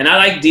 and I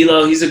like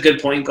D'Lo. He's a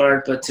good point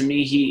guard, but to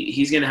me,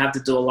 he's gonna have to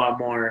do a lot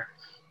more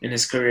in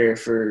his career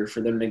for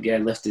them to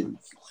get lifted,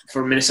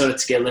 for Minnesota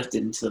to get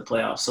lifted into the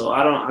playoffs. So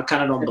I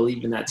kind of don't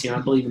believe in that team. I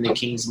believe in the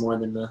Kings more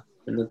than the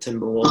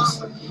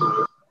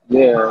Timberwolves.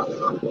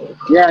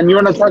 Yeah, and you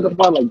want to talk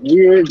about like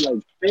weird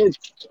like fits?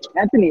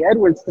 Anthony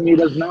Edwards to me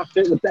does not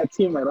fit with that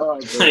team at all.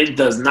 It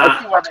does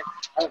not.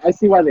 I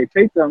see why they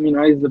picked him. You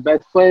know, he's the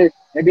best player.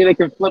 Maybe they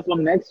can flip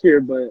him next year,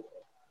 but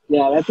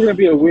yeah, that's gonna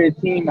be a weird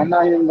team. I'm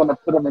not even gonna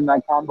put him in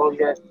that combo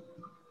yet.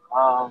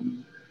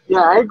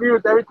 Yeah, I agree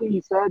with everything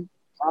you said.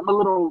 I'm a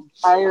little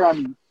higher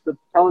on the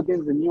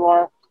Pelicans than you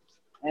are,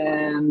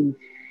 and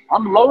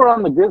I'm lower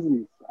on the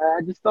Grizzlies.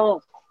 I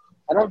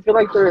don't feel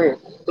like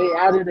they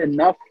added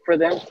enough for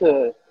them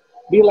to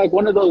be like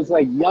one of those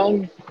like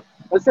young,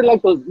 let's say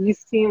like those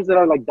East teams that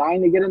are like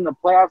dying to get in the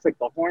playoffs, like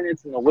the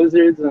Hornets and the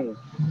Wizards and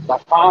the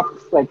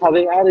Hawks, like how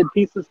they added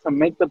pieces to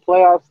make the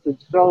playoffs to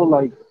show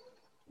like,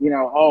 you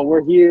know, oh,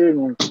 we're here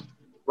and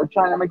we're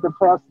trying to make the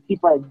playoffs to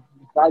keep our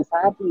guys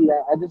happy.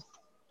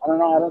 I don't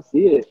know. I don't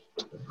see it.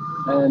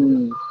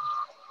 And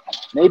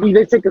maybe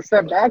they take a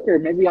step back, or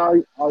maybe I'll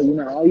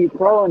eat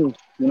crow and,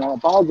 you know,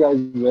 apologize.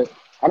 But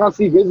I don't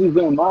see Grizzlies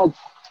doing much.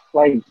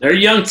 Like, they're a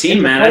young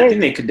team, man. I think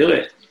they could do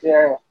it.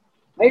 Yeah,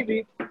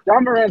 maybe.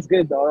 John Morant's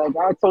good though. Like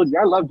I told you,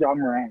 I love John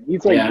Morant.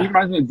 He's like he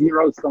reminds me of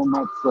D-Rose so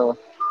much. So,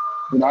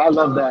 you know, I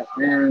love that.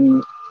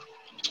 And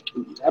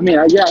I mean,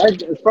 as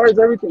far as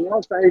everything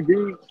else, I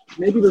agree.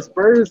 Maybe the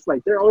Spurs,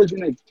 like they're always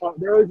gonna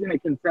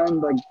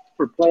contend like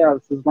for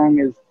playoffs as long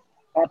as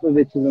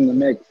Popovich is in the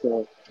mix.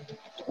 So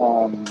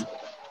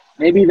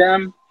maybe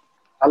them.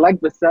 I like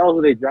Vassell,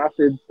 who they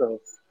drafted, so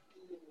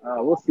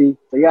we'll see.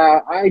 But yeah,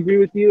 I agree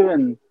with you.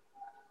 And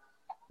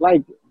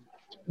like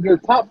your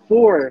top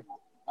 4,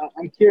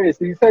 I'm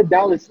curious. You said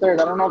Dallas third.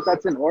 I don't know if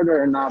that's in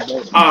order or not.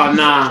 But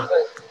nah.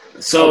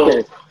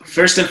 So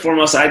first and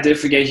foremost, I did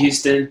forget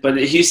Houston, but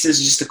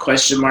Houston's just a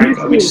question mark.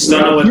 We just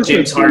don't know with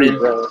James Harden.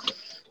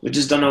 We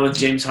just don't know with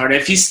James Harden.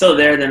 If he's still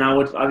there, then I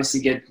would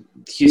obviously get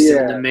Houston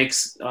in the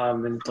mix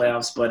in the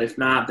playoffs. But if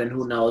not, then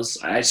who knows?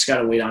 I just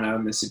got to wait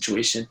on this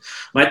situation.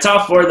 My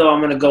top 4, though, I'm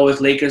going to go with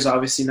Lakers,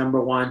 obviously,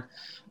 number 1.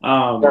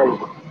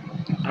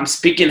 I'm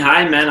speaking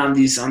high, man, on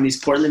these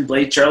Portland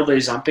Blade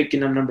Trailblazers. I'm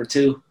picking them number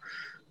 2.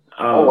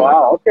 Oh,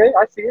 wow. Okay,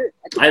 I see it.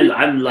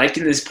 I'm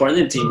liking this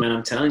Portland team, man.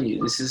 I'm telling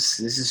you. This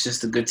is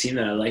just a good team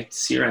that I like to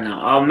see right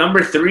now.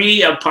 Number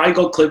 3, I'll probably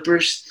go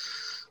Clippers.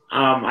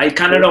 I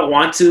kind of don't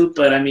want to,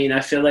 but I mean, I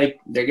feel like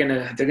they're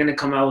gonna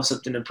come out with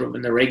something to prove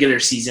in the regular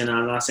season.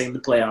 I'm not saying the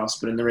playoffs,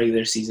 but in the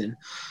regular season.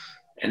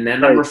 And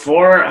then number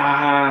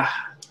 4,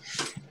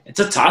 it's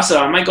a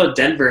toss-up. I might go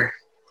Denver,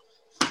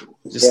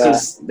 just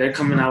because they're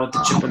coming out with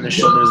the chip on their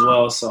shoulder as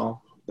well. So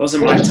those are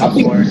my top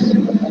 4.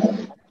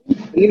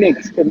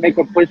 Phoenix could make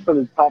a push for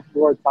the top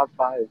 4, top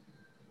 5.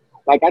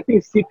 Like I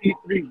think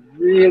CP3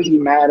 really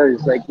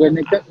matters. Like when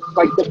like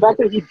the fact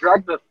that he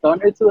dragged the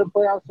Thunder to the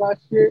playoffs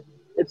last year.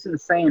 It's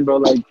insane, bro.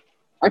 Like,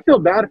 I feel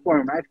bad for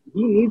him.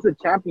 He needs a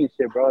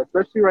championship, bro,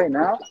 especially right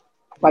now.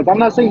 Like, I'm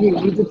not saying he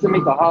needs it to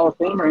make a Hall of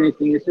Fame or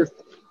anything. It's just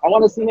I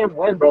want to see him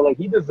win, bro. Like,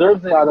 he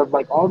deserves it out of,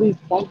 like, all these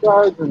point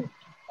guards and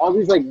all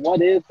these, like,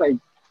 what-ifs, like,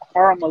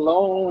 Karl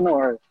Malone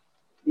or,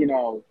 you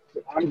know,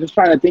 I'm just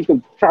trying to think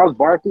of Charles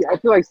Barkley. I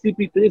feel like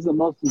CP3 is the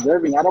most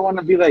deserving. I don't want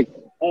to be like,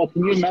 oh,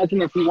 can you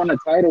imagine if he won a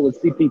title with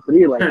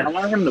CP3? Like, I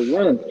want him to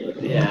win.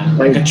 Yeah,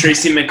 like a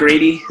Tracy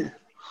McGrady.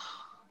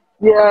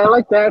 Yeah, I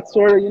like that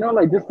sort of, you know,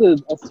 like just a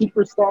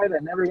superstar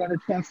that never got a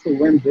chance to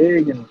win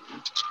big. And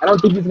I don't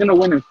think he's going to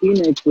win in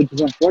Phoenix, which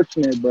is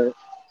unfortunate, but,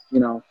 you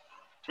know.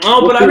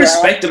 Oh, but I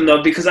respect him,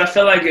 though, because I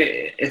feel like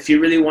if he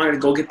really wanted to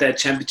go get that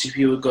championship,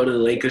 he would go to the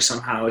Lakers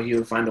somehow. He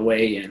would find a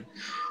way. And,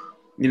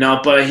 you know,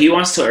 but he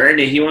wants to earn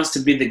it. He wants to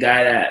be the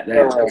guy that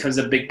becomes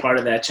a big part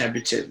of that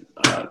championship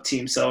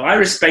team. So I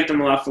respect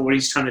him a lot for what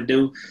he's trying to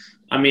do.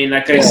 I mean,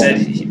 like you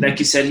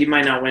said, he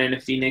might not win in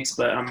Phoenix,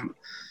 but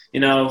you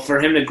know, for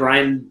him to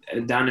grind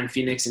down in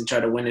Phoenix and try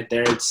to win it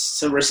there, it's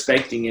so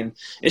respecting. And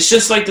it's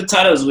just like the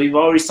titles. We've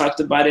always talked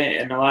about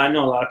it, and I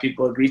know a lot of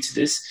people agree to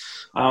this.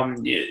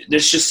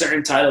 There's just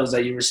certain titles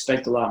that you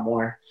respect a lot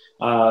more.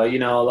 You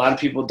know, a lot of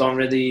people don't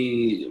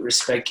really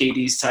respect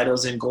KD's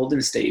titles in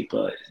Golden State,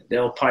 but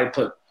they'll probably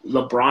put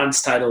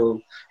LeBron's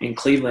title in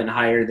Cleveland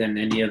higher than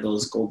any of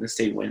those Golden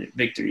State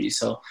victories.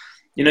 So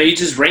You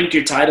just rank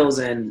your titles,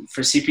 and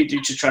for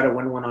CP3 to try to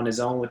win one on his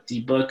own with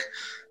D-Book,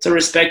 it's a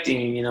respect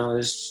thing. You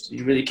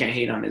really can't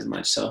hate on as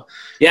much. So,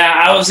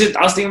 yeah, I was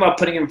thinking about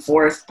putting him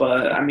fourth,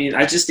 but I mean,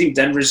 I just think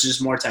Denver's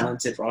just more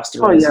talented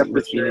roster-wise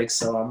with Phoenix,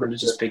 so I'm gonna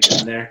just pick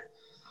them there.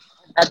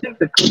 I think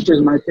the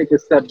Clippers might take a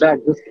step back.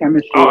 This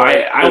chemistry. Oh,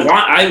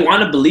 I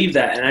want to believe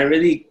that, and I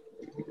really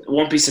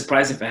won't be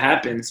surprised if it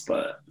happens.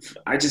 But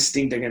I just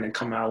think they're gonna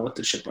come out with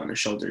the chip on their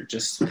shoulder,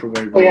 just for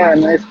where. Oh yeah,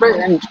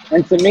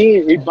 and to me,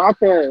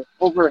 Ibaka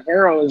over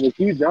Harrell is a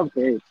huge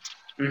upgrade.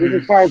 Just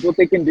as far as what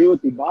they can do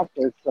with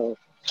Ibaka, so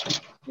I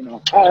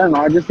don't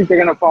know. I just think they're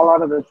gonna fall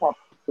out of the top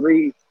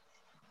three.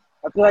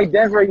 I feel like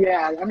Denver.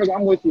 Yeah,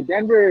 I'm with you.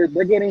 Denver,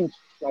 they're getting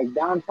like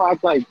down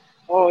talked like,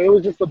 oh, it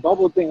was just a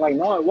bubble thing. Like,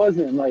 no, it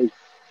wasn't. Like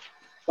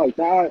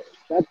that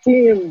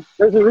team,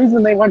 there's a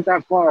reason they went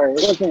that far.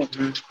 It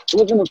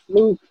wasn't a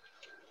fluke.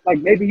 Like,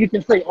 maybe you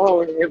can say,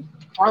 oh, if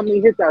Conley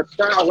hit that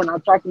shot, we're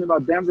not talking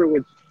about Denver,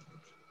 which,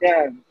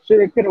 yeah,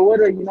 shoulda, coulda,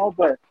 woulda,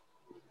 but,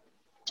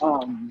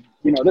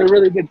 they're a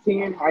really good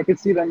team. I could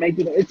see them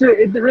making it.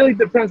 It really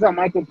depends on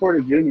Michael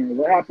Porter Jr.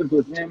 What happens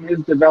with him, his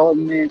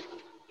development.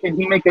 Can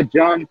he make a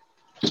jump?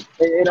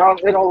 It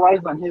all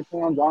lies on his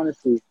hands,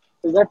 honestly.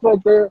 Because I feel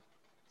like they're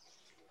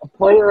a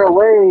player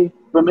away,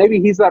 but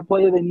maybe he's that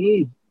player they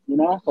need,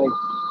 Like,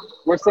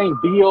 we're saying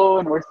Beal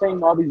and we're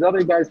saying all these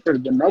other guys for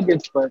the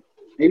Nuggets, but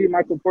maybe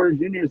Michael Porter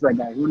Jr. is that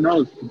guy. Who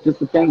knows? It just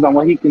depends on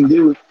what he can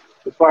do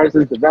as far as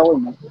his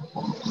development.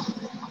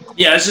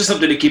 Yeah, it's just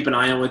something to keep an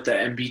eye on with the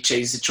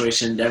MBJ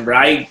situation in Denver.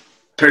 I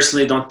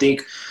personally don't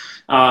think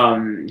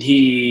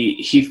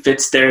he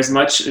fits there as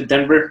much in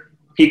Denver.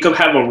 He could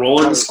have a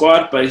role in the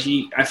squad, but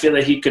I feel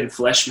like he could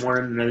flesh more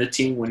in another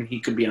team when he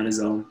could be on his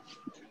own.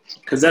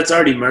 Because that's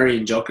already Murray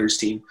and Joker's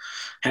team,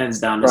 hands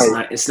down.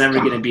 It's never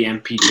going to be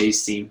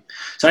MPJ's team.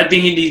 So I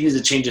think he needs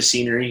a change of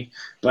scenery.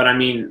 But, I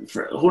mean,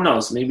 who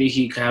knows? Maybe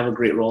he could have a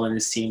great role in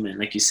his team. And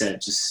like you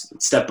said,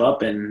 just step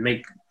up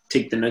and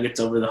take the Nuggets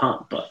over the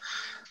hump. But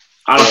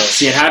I don't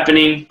see it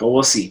happening, but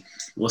we'll see.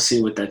 We'll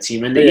see with that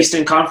team. And the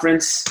Eastern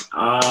Conference.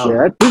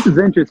 This is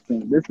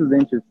interesting.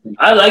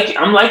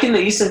 I'm liking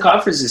the Eastern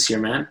Conference this year,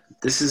 man.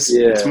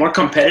 It's more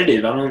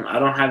competitive. I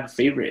don't have a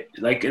favorite.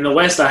 Like in the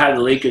West, I have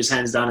the Lakers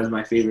hands down as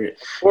my favorite.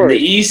 In the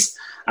East,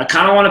 I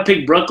kind of want to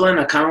pick Brooklyn.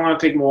 I kind of want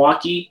to pick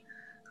Milwaukee.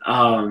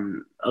 A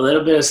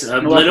little bit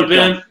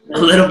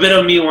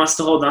of me wants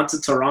to hold on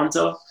to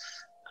Toronto,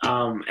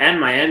 and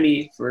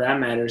Miami for that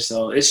matter.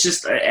 So it's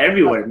just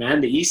everywhere,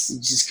 man. The East, you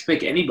just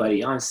pick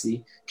anybody.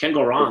 Honestly, can't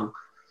go wrong.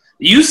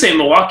 You say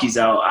Milwaukee's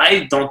out.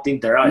 I don't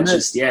think they're out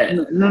just yet.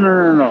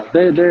 No.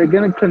 They're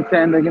gonna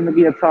contend. They're gonna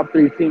be a top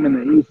 3 team in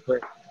the East,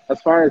 but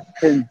as far as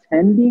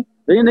contending,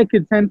 they're going to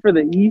contend for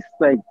the East,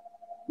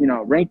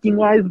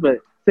 ranking-wise, but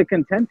to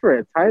contend for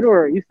a title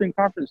or Eastern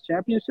Conference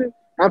championship,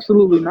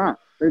 absolutely not.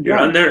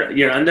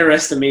 You're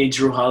underestimating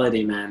Drew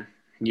Holiday, man.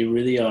 You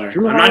really are.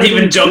 I'm not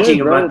even joking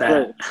about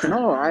that.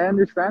 No, I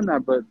understand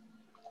that, but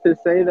to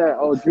say that,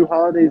 Drew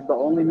Holiday is the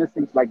only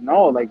missing,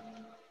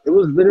 it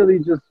was literally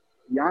just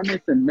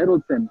Giannis and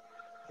Middleton.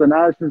 So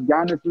now it's just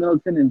Giannis,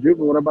 Middleton, and Drew,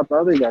 but what about the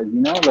other guys,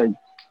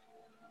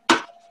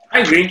 I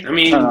agree. I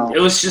mean,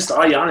 it was just all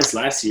Giannis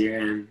last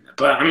year,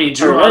 but I mean,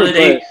 Drew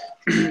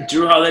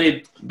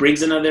Holiday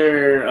brings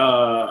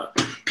another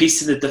piece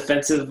to the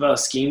defensive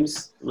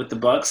schemes with the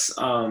Bucks.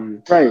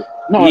 Right.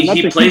 No,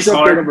 he plays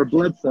hard. Over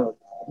Bledsoe.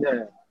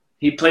 Yeah.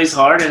 He plays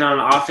hard, and on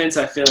offense,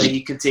 I feel like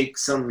he can take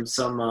some of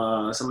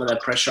that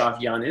pressure off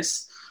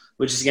Giannis,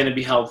 which is going to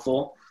be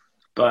helpful.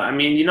 But I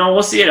mean,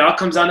 we'll see. It all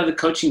comes down to the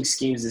coaching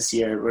schemes this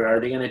year.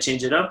 Are they going to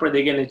change it up, or are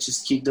they going to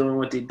just keep doing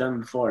what they've done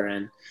before?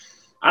 And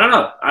I don't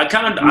know. I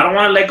don't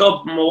want to let go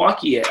of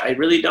Milwaukee yet. I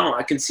really don't.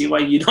 I can see why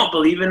you don't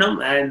believe in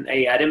them, and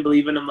hey, I didn't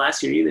believe in them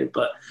last year either.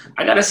 But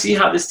I got to see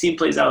how this team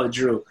plays out with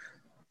Drew,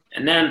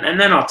 and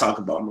then I'll talk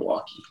about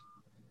Milwaukee.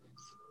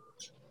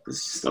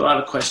 There's just a lot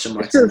of question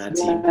marks in that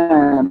team.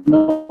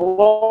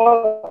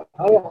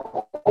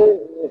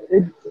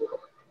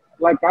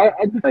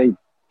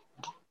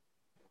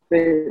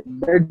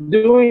 They're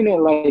doing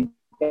it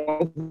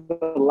as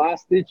a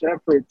last ditch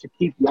effort to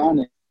keep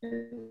Giannis.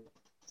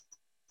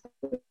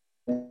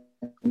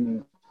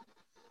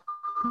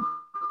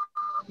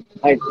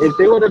 If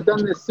they would have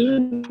done this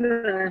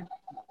sooner,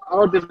 I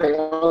would have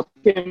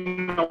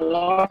been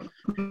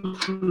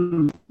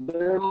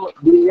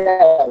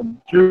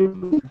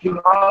Drew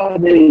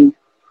Holiday.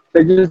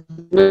 They're just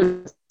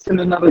missing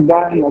another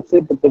guy, and that's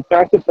it. But the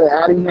fact that they're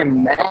adding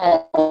him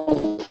now,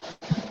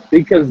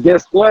 because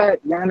guess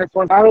what? Giannis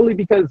won, not only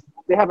because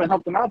they haven't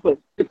helped him out, but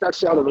get that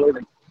shit out of the way.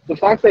 The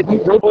fact that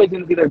Drew Boy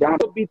didn't be there down.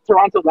 They beat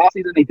Toronto last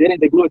season. They didn't.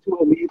 They blew a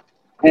 2-0 lead.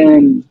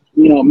 And,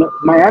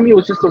 Miami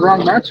was just the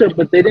wrong matchup,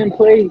 but they didn't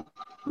play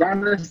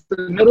Giannis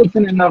and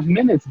Middleton enough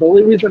minutes. The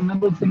only reason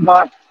Middleton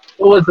got,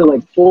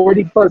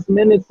 40-plus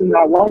minutes in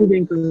that one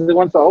game because they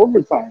went to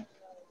overtime.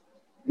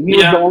 And he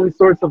was the only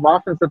source of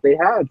offense that they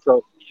had.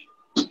 So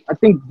I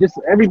think just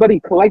everybody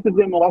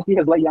collectively in Milwaukee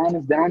has let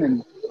Giannis down,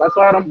 and that's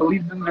why I don't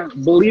believe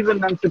in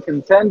them to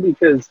contend,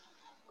 because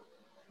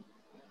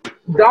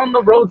down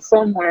the road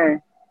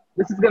somewhere,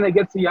 this is gonna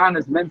get to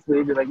Giannis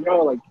mentally. Be like,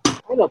 yo, like,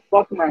 why the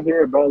fuck am I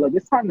here, bro? Like,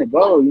 it's time to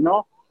go, you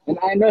know. And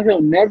I know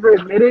he'll never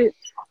admit it.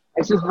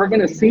 It's just we're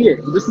gonna see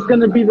it. This is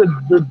gonna be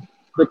the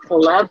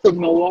collapse of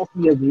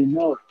Milwaukee as we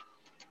know.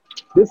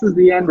 This is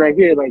the end right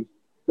here. Like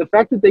the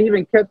fact that they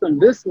even kept him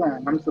this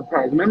long, I'm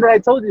surprised. Remember I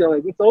told you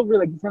like it's over.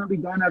 Like he's gonna be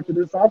gone after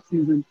this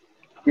offseason.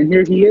 And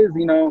here he is.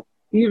 You know,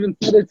 he even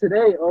said it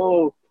today.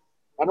 Oh,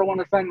 I don't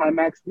want to sign my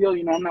max deal.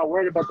 You know, I'm not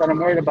worried about that. I'm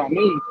worried about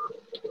me.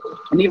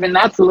 And even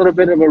that's a little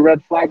bit of a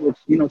red flag, which,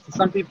 you know, to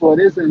some people it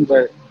isn't.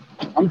 But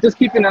I'm just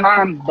keeping an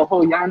eye on the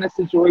whole Giannis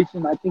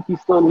situation. I think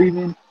he's still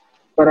leaving.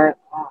 But I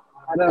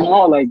don't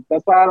know. Like,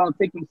 that's why I don't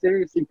take him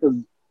seriously because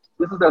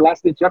this is their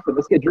last-ditch effort.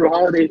 Let's get Drew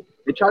Holiday.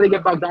 They tried to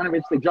get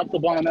Bogdanovich. They dropped the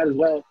ball on that as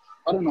well.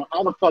 I don't know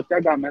how the fuck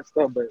that got messed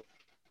up, but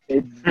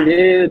it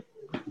did.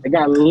 It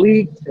got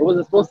leaked. It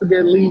wasn't supposed to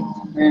get leaked.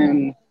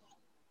 And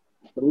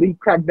the leak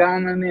cracked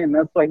down on it, and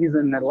that's why he's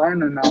in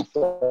Atlanta now.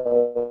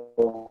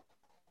 So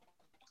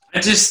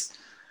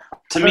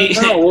To me,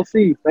 no, we'll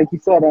see. Like you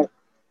said,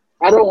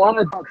 I don't want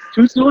to talk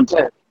too soon,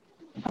 but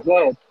go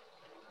ahead.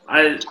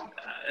 I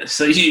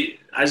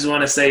just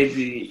want to say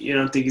you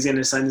don't think he's going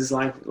to sign this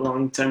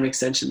long-term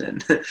extension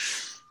then?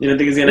 You don't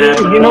think he's going to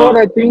happen? You know what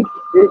I think?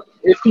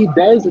 If he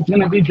does, it's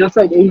going to be just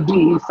like AD.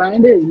 He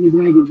signed it, he's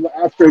going to get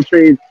asked for a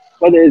trade.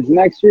 Whether it's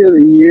next year or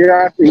the year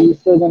after, he's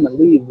still going to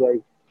leave.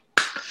 Like,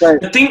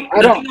 but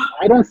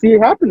I don't see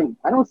it happening.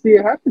 I don't see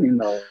it happening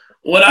though.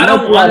 What I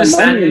don't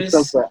understand is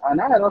I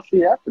don't see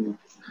it happening.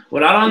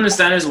 What I don't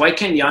understand is why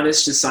can't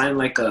Giannis just sign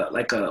like a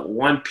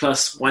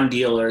 1+1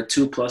 deal or a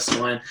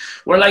 2+1,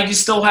 where like you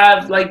still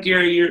have like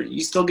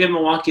you still give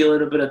Milwaukee a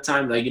little bit of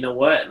time. Like, you know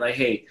what? Like,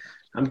 hey,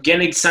 I'm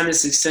getting signed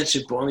this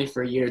extension, but only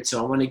for a year or two.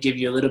 I want to give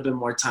you a little bit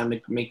more time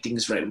to make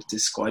things right with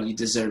this squad. You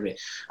deserve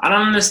it. I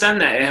don't understand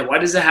that. Why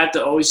does it have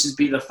to always just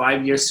be the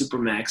 5-year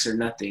supermax or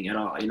nothing at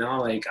all? You know,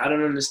 like I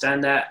don't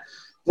understand that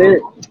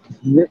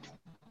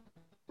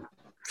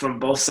from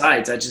both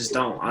sides. I just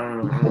don't. I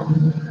don't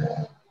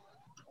know.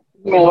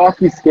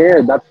 Milwaukee's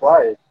scared. That's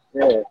why.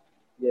 Yeah,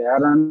 I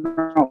don't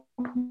know.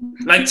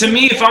 Like to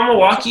me, if I'm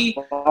Milwaukee,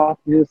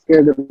 Milwaukee's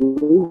scared to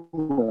lose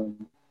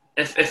them.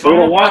 If I'm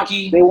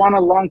Milwaukee, they want a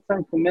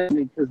long-term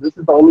commitment because this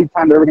is the only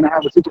time they're ever going to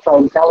have a superstar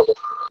in the caliber.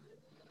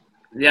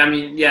 Yeah, I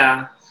mean,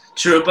 yeah,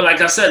 true. But like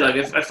I said, like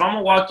if I'm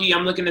Milwaukee,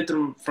 I'm looking at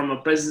them from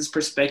a business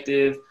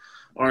perspective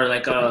or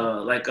like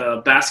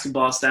a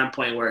basketball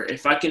standpoint where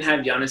if I can have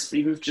Giannis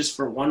even just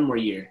for one more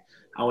year,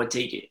 I would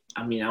take it.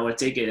 I would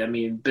take it. I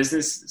mean,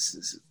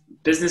 business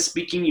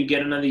speaking, you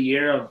get another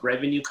year of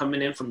revenue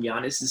coming in from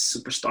Giannis'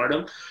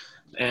 superstardom.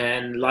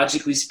 And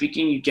logically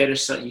speaking, you get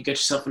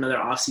yourself another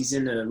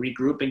offseason to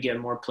regroup and get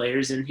more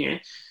players in here.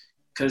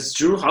 Because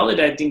Drew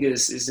Holiday, I think,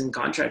 is in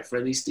contract for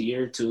at least a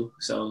year or two,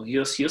 so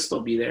he'll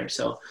still be there.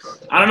 So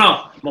I don't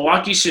know.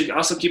 Milwaukee should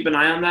also keep an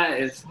eye on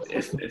that.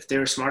 If they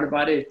were smart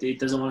about it, if he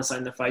doesn't want to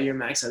sign the 5-year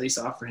max, at least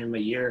offer him a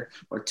year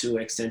or two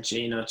extension.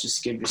 You know,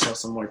 just give yourself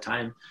some more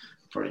time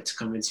for it to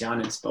convince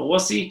Giannis. But we'll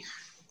see.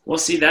 We'll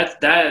see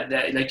that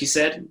like you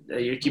said,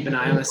 you're keeping an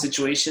eye on the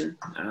situation.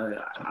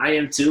 I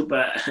am too,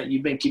 but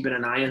you've been keeping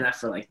an eye on that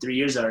for like 3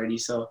 years already.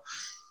 So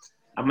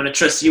I'm gonna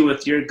trust you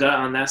with your gut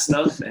on that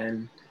stuff.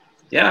 And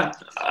yeah,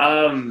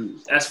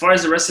 as far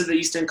as the rest of the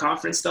Eastern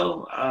Conference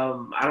though,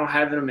 I don't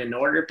have them in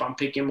order, but I'm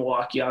picking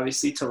Milwaukee,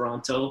 obviously,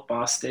 Toronto,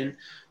 Boston,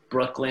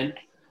 Brooklyn.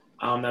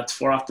 That's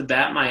 4 off the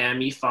bat.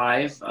 Miami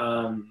 5.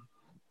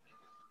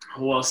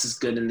 Who else is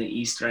good in the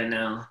East right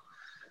now?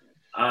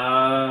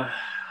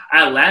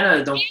 Atlanta,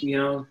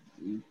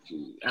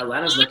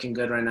 Atlanta's looking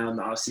good right now in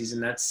the offseason.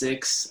 That's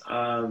 6.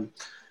 I'm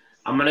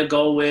going to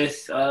go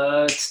with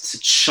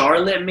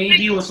Charlotte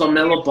maybe with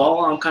LaMelo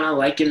Ball. I'm kind of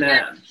liking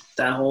that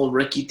whole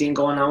rookie thing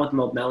going on with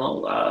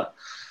LaMelo.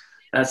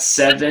 That's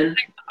 7.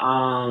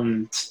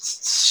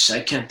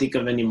 I can't think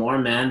of any more,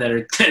 man,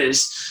 that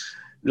is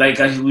like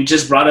we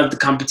just brought up the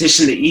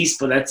competition in the East,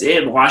 but that's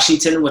it.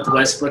 Washington with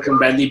Westbrook and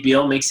Bradley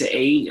Beal makes it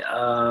 8.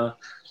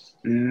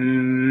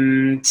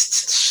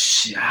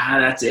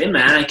 That's it,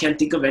 man. I can't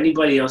think of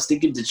anybody else.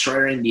 Thinking Detroit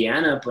or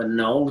Indiana, but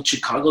no,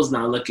 Chicago's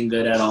not looking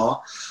good at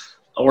all.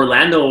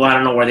 Orlando, I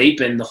don't know where they've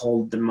been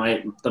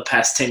the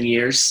past 10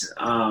 years.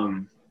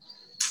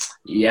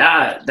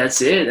 Yeah, that's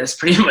it. That's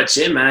pretty much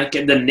it, man.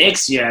 The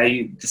Knicks,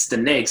 it's the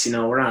Knicks. You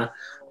know, we're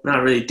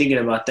not really thinking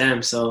about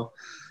them. So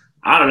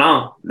I don't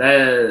know.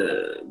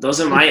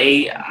 Those are my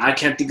 8. I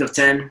can't think of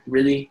 10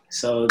 really.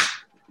 So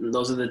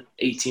those are the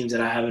 8 teams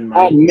that I have in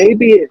mind.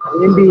 Maybe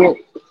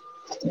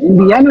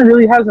Indiana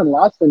really hasn't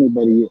lost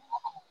anybody yet.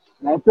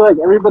 And I feel like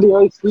everybody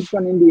always sleeps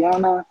on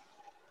Indiana.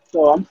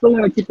 So I'm still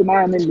going to keep an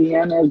eye on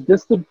Indiana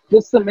just to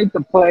make the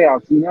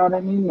playoffs. You know what I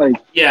mean? Like,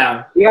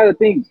 yeah. You got to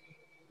think,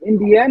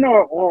 Indiana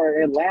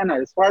or Atlanta,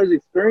 as far as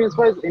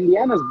experience-wise,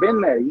 Indiana's been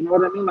there. You know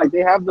what I mean? Like,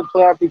 they have the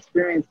playoff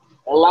experience.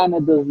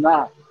 Atlanta does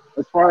not.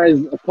 As far as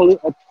a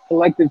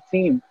collective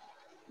team.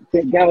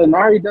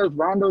 Gallinari does,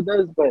 Rondo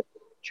does, but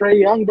Trae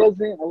Young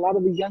doesn't. A lot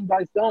of the young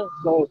guys don't.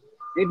 So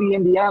maybe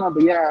Indiana,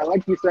 but yeah,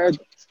 like you said,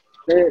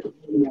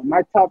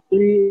 my top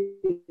 3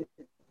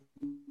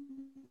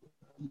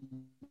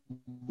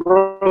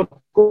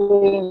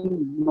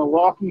 Brooklyn,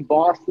 Milwaukee,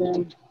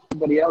 Boston,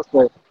 everybody else,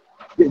 but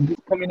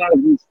just coming out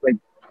of these, like,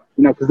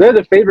 because they're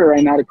the favorite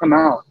right now to come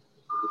out.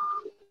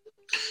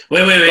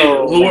 Wait.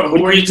 So,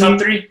 Who were your top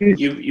three?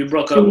 You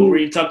broke up. Who were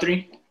your top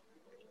three?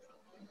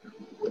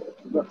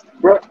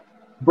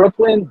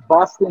 Brooklyn,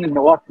 Boston, and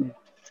Milwaukee.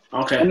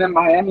 Okay. And then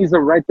Miami's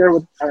are right there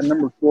with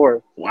number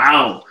 4.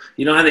 Wow.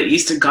 You don't have the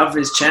Eastern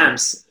Conference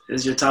champs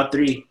as your top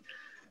three.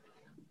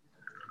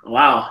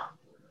 Wow.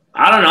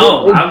 I don't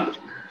know.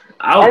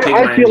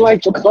 I feel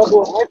like the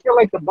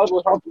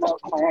bubble helped out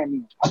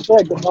Miami. I feel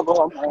like the bubble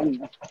helped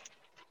Miami.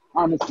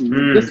 Honestly,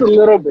 just a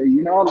little bit.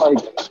 Like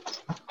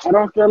I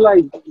don't feel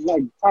like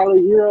Tyler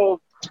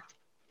Hero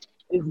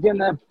is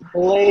gonna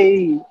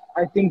play.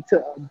 I think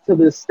to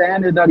the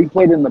standard that he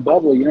played in the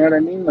bubble. You know what I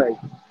mean? Like,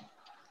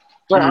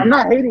 but I'm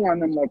not hating on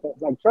them. Like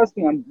trust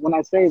me when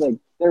I say like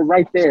they're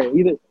right there.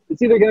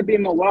 It's either gonna be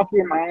Milwaukee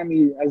or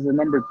Miami as the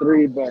number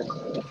 3. But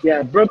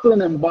yeah,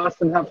 Brooklyn and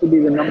Boston have to be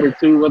the number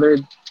 2. Whether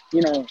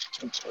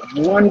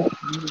one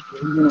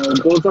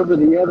goes over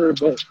the other,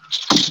 but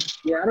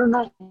yeah, I don't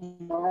know.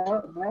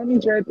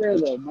 Miami's right there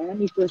though.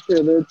 Miami for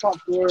sure. They're top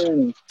 4,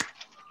 and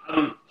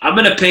I'm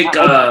gonna pick.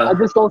 I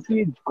just don't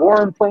see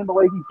Goran playing the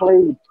way he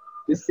played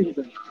this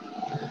season.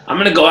 I'm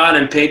gonna go out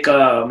and pick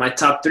my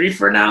top 3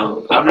 for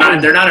now.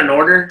 They're not in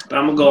order, but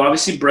I'm gonna go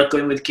obviously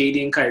Brooklyn with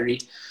KD and Kyrie.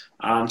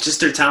 Just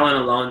their talent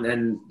alone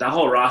and that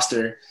whole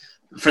roster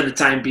for the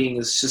time being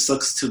just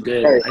looks too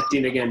good. Right. I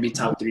think they're gonna be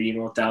top 3,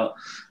 without.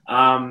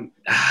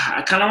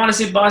 I kind of want to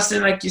say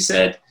Boston, like you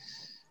said.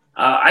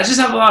 I just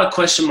have a lot of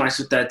question marks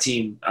with that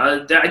team.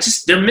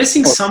 They're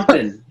missing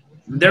something.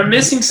 They're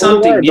missing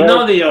something.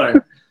 They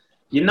are.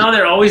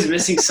 They're always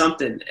missing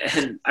something.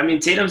 And I mean,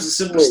 Tatum's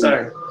a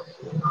superstar.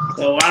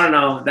 So I don't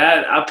know.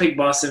 I'll pick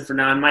Boston for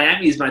now. And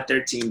Miami is my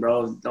third team,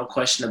 bro. No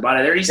question about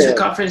it. They're Eastern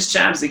Conference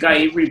champs. They got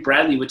Avery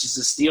Bradley, which is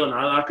a steal.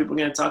 Not a lot of people are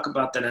going to talk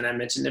about that, and I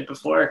mentioned it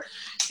before.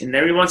 And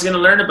everyone's going to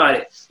learn about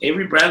it.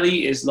 Avery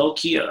Bradley is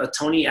low-key a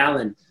Tony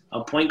Allen,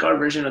 a point guard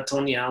version of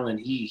Tony Allen.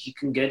 He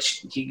can get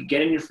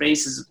in your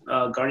face as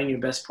guarding your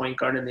best point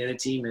guard in the other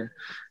team. And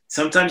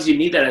sometimes you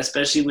need that,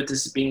 especially with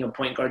this being a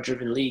point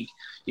guard-driven league.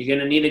 You're going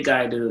to need a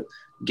guy to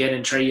get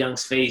in Trae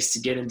Young's face, to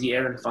get in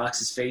De'Aaron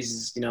Fox's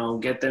faces,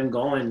 get them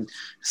going,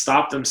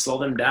 stop them, slow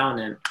them down.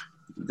 And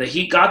the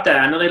Heat got that.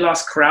 I know they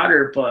lost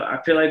Crowder, but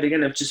I feel like they're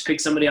going to just pick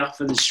somebody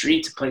off of the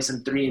street to play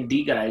some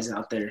 3-and-D guys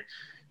out there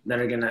that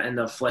are going to end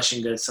up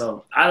fleshing good.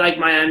 So I like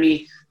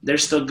Miami. They're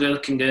still good,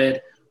 looking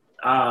good.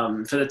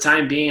 For the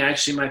time being, I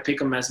actually might pick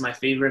them as my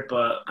favorite,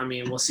 but, I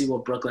mean, we'll see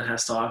what Brooklyn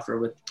has to offer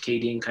with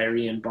KD and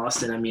Kyrie and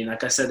Boston. I mean,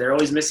 like I said, they're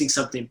always missing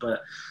something,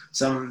 but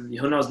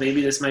who knows,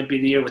 maybe this might be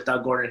the year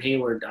without Gordon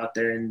Hayward out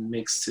there in the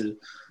mix to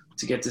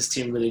get this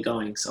team really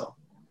going. So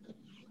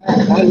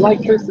I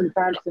like Tristan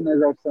Thompson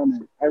as our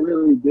center. I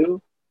really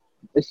do.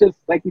 It's just,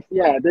 like you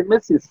said, they're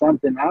missing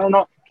something. I don't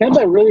know.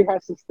 Kemba really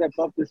has to step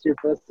up this year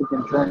for us to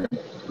contend.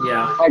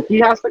 Yeah. Like, he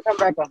has to come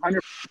back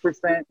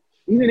 100%,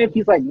 even if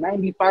he's like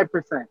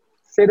 95%.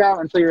 Sit out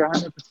until you're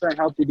 100%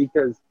 healthy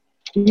because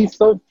he's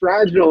so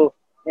fragile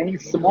and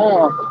he's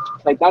small.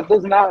 Like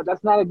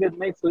that's not a good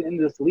mix in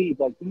this league.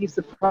 Like he needs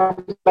to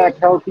come back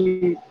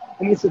healthy.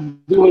 He needs to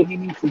do what he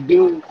needs to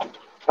do.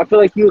 I feel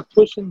like he was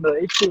pushing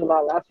the issue a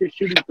lot last year,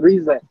 shooting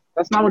threes.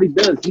 That's not what he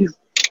does. He's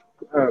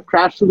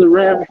crash to the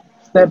rim,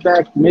 step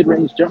back,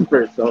 mid-range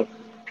jumper. So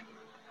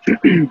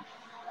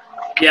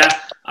yeah.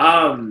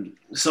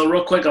 So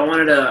real quick, I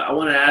wanted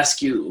to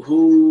ask you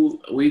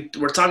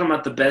we're talking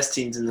about the best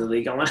teams in the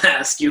league. I want to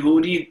ask you,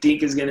 who do you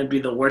think is going to be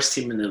the worst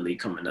team in the league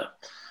coming up?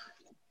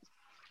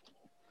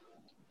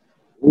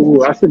 Ooh,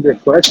 that's a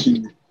good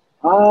question.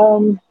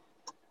 So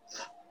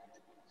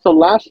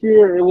last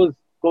year it was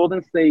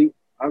Golden State,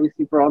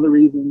 obviously for all the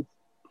reasons.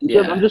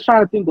 Yeah. I'm just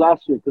trying to think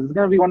last year because it's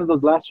going to be one of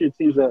those last year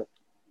teams that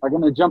are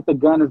going to jump the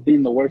gun as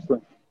being the worst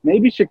one.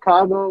 Maybe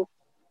Chicago.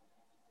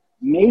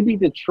 Maybe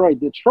Detroit.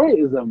 Detroit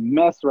is a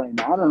mess right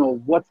now. I don't know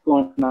what's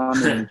going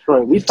on in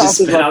Detroit. We talked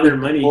about this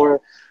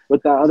before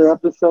with that other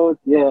episode.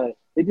 Yeah,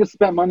 they just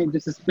spent money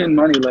just to spend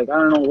money. Like, I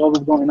don't know what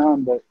was going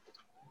on, but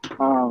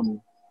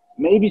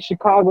maybe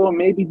Chicago,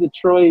 maybe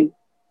Detroit.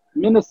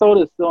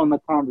 Minnesota is still in the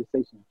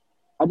conversation.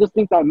 I just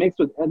think that mix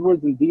with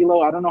Edwards and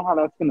D'Lo, I don't know how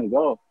that's going to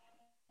go.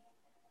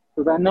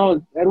 Because I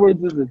know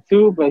Edwards is a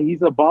 2, but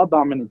he's a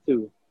ball-dominant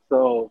 2.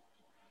 So,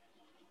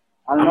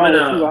 I don't know.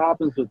 We'll see what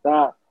happens with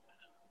that.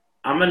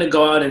 I'm going to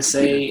go out and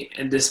say,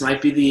 and this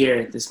might be the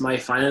year, this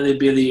might finally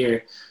be the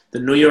year, the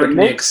New York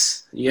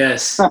Knicks.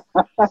 Yes. The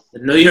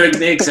New York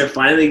Knicks are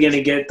finally going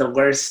to get the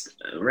worst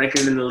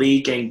record in the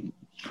league. And,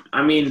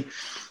 I mean,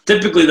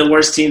 typically the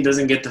worst team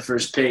doesn't get the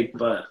first pick,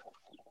 but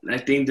I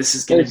think this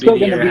is going to be the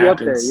year it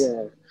happens.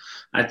 Yeah.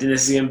 I think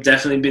this is going to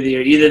definitely be the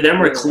year. Either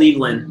them or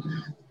Cleveland.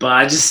 But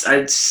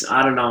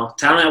I don't know.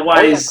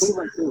 Talent-wise,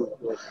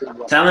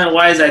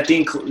 I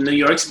think New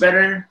York's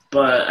better,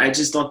 but I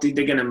just don't think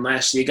they're going to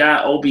mesh. You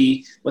got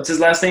Obi. What's his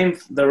last name?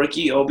 The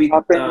rookie, Obi.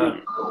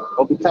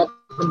 Obi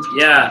Toppin.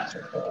 Yeah.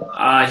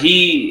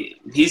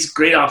 He's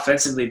great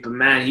offensively, but,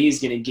 man,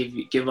 he's going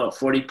to give up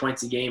 40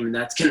 points a game, and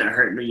that's going to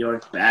hurt New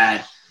York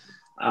bad.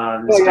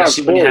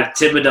 especially when you have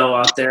Thibodeau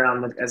out there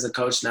as a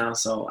coach now.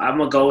 So I'm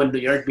gonna go with New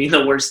York being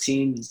the worst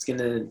team. It's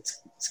gonna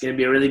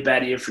be a really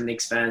bad year for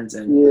Knicks fans,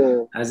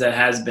 and as it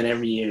has been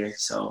every year.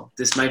 So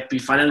this might be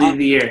finally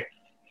the year.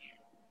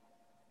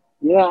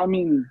 Yeah, I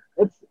mean,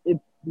 it's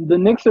the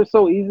Knicks are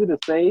so easy to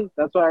say.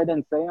 That's why I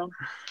didn't say them.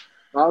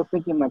 I was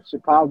thinking like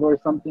Chicago or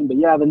something, but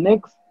yeah, the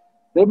Knicks.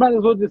 They might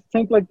as well just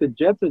tank like the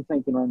Jets are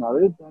tanking right now.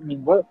 I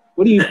mean, what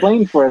are you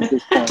playing for at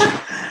this point?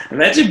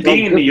 Imagine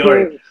being in New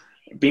York,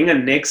 being a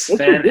Knicks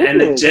fan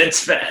and a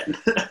Jets fan.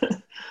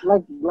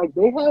 like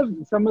they have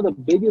some of the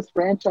biggest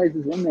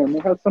franchises in there, and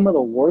they have some of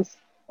the worst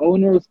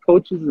owners,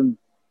 coaches, and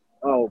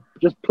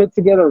just put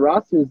together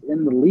rosters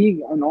in the league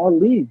and all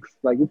leagues.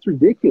 Like, it's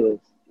ridiculous.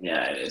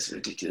 Yeah, it is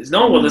ridiculous.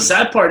 No, well, the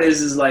sad part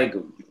is like,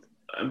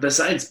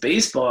 besides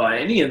baseball,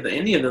 any of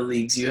the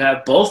leagues, you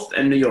have both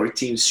New York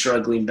teams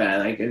struggling bad.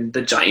 Like, and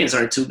the Giants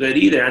aren't too good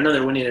either. I know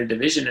they're winning their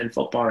division in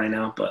football right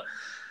now, but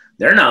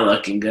they're not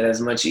looking good as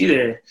much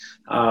either.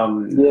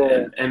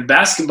 And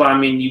basketball, I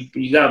mean,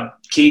 you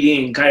got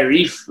KD and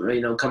Kyrie,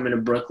 coming to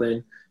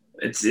Brooklyn.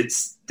 This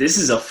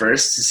is a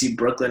first to see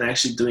Brooklyn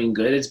actually doing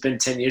good. It's been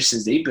 10 years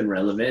since they've been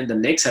relevant. The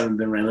Knicks haven't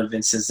been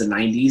relevant since the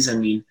 90s. I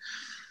mean,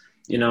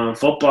 in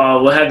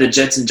football, what have the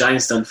Jets and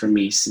Giants done for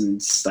me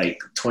since like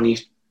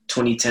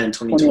 2010,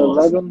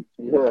 2012? 2011?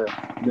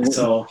 Yeah.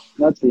 So,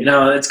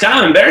 it's kind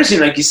of embarrassing.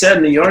 Like you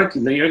said, New York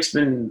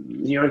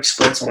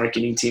sports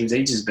marketing teams,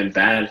 they've just been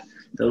bad.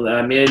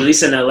 I mean, at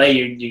least in LA,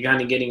 you're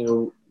kind of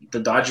getting the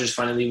Dodgers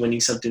finally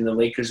winning something, the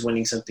Lakers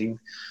winning something,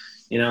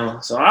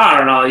 So I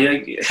don't know.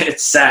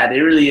 It's sad.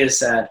 It really is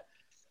sad.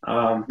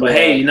 But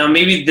hey,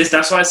 maybe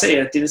that's why I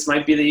say I think this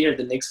might be the year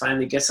the Knicks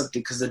finally get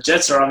something, because the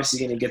Jets are obviously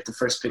going to get the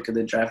first pick of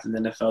the draft in the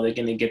NFL. They're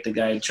going to get the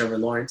guy Trevor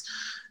Lawrence.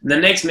 And the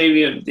Knicks,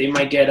 maybe they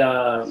might get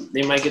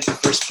the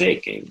first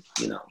pick and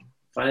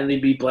finally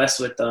be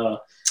blessed with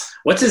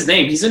what's his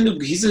name? He's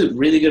a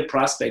really good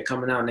prospect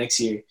coming out next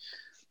year.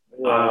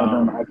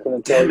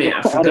 Damn it,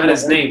 I forgot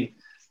his name.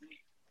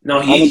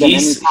 No,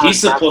 he's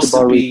supposed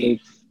to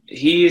be.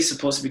 He is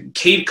supposed to be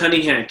Cade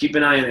Cunningham. Keep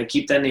an eye on it.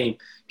 Keep that name,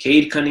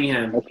 Cade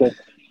Cunningham. Okay.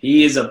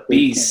 He is a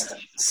beast.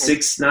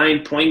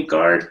 6'9" point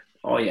guard.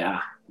 Oh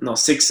yeah, no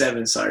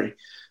 6'7". Sorry,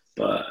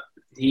 but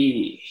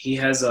he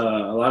has a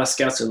lot of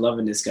scouts are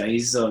loving this guy.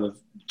 He's a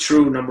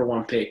true number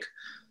one pick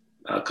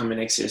coming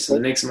next year. So the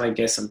Knicks might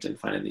get something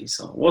finally.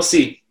 So we'll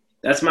see.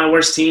 That's my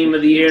worst team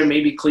of the year.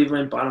 Maybe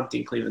Cleveland, but I don't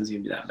think Cleveland's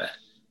gonna be that bad.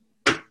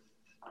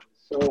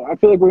 So I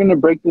feel like we're going to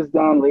break this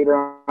down later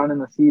on in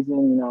the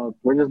season.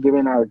 We're just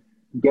giving our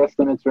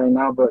guesstimates right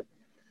now. But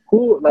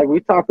we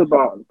talked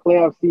about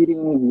playoff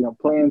seeding,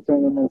 playing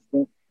tournaments.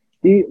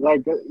 We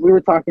were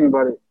talking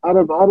about it. Out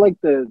of all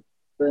the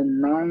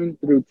 9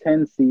 through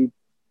 10 seeds,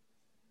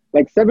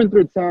 7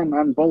 through 10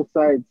 on both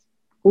sides,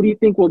 who do you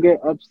think will get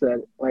upset?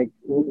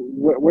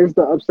 Where's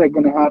the upset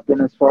going to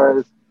happen as far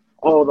as,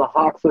 the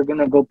Hawks are going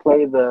to go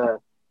play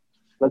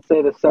let's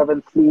say the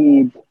 7th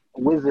seed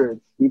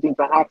Wizards? Do you think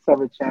the Hawks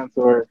have a chance,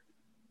 or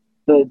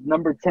the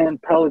number 10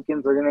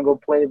 Pelicans are gonna go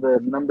play the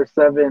number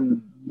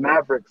 7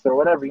 Mavericks or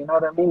whatever? You know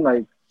what I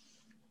mean?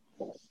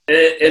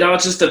 It all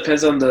just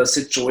depends on the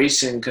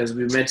situation, because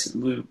we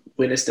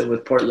witnessed it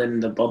with Portland in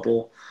the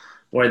bubble,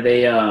 where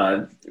they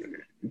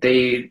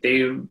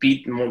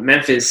beat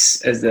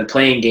Memphis as the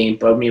playing game.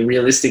 But I mean,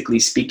 realistically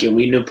speaking,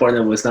 we knew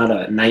Portland was not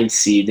a 9th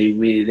seed.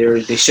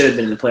 They should have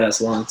been in the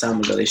playoffs a long time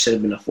ago. They should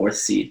have been a 4th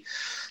seed.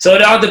 So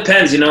it all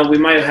depends. We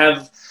might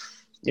have.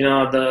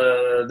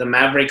 The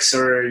Mavericks,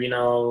 or,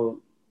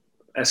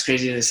 as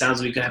crazy as it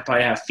sounds, we could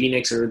probably have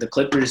Phoenix or the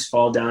Clippers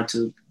fall down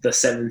to the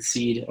 7th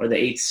seed or the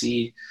 8th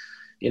seed,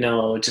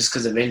 just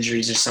because of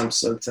injuries or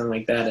something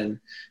like that,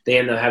 and they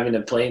end up having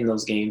to play in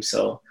those games.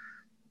 So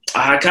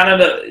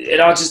it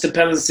all just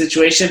depends on the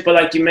situation. But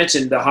like you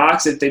mentioned, the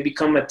Hawks, if they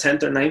become a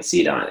 10th or 9th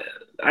seed,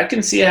 I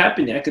can see it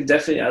happening.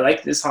 I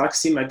like this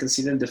Hawks team. I can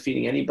see them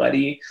defeating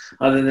anybody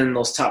other than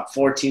those top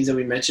 4 teams that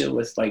we mentioned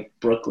with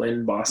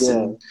Brooklyn,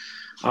 Boston. Yeah.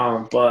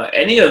 But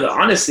any of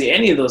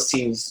those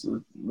teams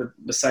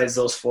besides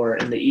those 4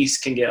 in the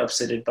East can get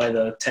upsetted by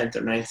the 10th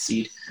or 9th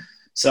seed.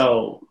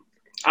 So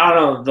I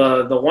don't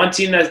know. The one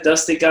team that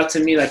does stick out to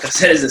me, like I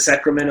said, is the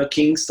Sacramento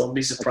Kings. Don't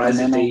be surprised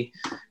if they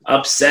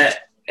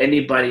upset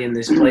anybody in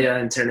this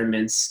play-in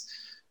tournaments,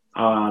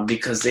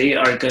 because they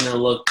are gonna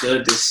look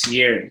good this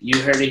year.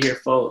 You heard it here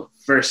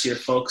first,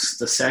 folks.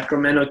 The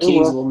Sacramento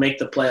Kings will make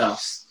the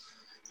playoffs.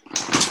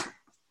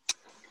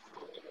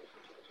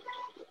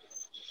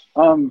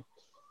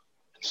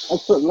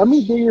 So let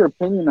me get your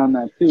opinion on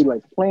that too.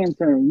 Playing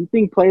tournament, you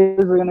think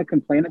players are gonna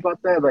complain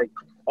about that?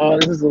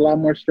 This is a lot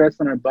more stress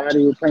on our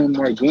body. We're playing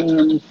more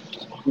games,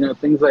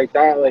 things like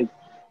that.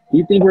 Do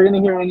you think we're gonna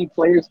hear any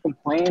players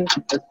complain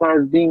as far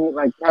as being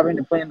having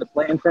to play in the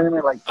playing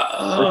tournament?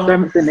 The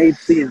 7th and 8th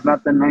seeds,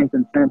 not the 9th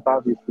and 10th,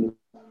 obviously.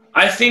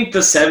 I think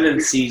the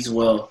 7th seeds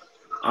will.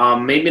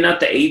 Maybe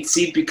not the 8th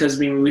seed, because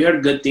we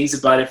heard good things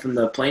about it from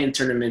the playing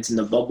tournaments in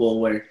the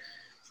bubble, where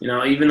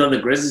even though the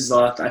Grizzlies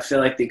lost, I feel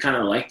like they kind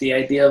of like the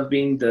idea of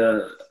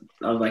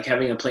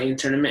having a playing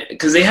tournament,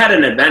 because they had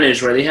an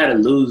advantage where they had to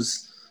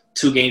lose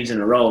 2 games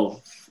in a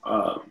row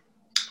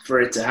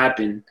for it to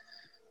happen.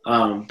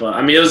 But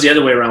I mean, it was the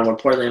other way around where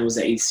Portland was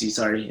the 8th seed,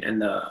 and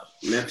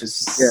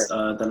Memphis was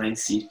the 9th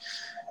seed.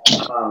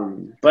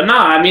 But no,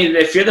 I mean,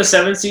 if you're the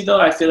 7th seed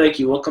though, I feel like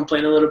you will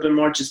complain a little bit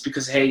more just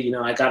because, hey,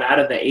 I got out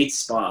of the 8th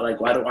spot.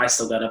 Like, why do I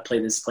still gotta play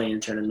this play-in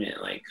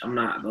tournament? Like, I'm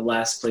not the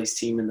last place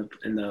team in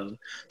the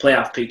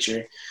playoff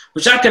picture,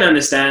 which I can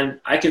understand.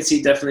 I can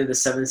see definitely the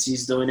 7th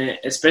seeds doing it,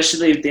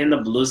 especially if they end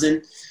up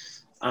losing.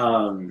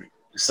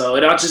 So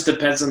it all just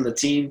depends on the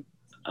team,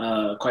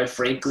 quite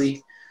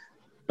frankly.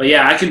 But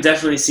yeah, I can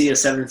definitely see a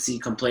 7th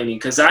seed complaining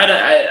because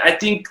I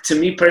think, to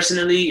me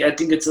personally, I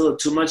think it's a little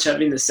too much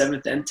having the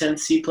 7th and 10th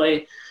seed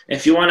play.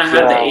 If you want to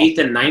have the 8th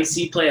and 9th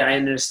seed play, I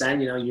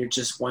understand. You're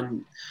just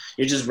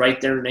right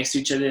there next to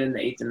each other in the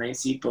 8th and 9th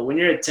seed. But when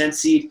you're a 10th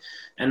seed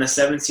and a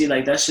 7th seed,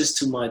 like, that's just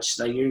too much.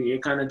 Like, you're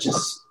kind of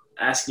just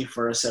asking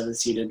for a 7th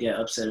seed to get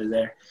upset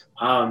there.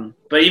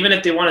 But even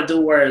if they want to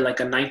do where like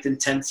a 9th and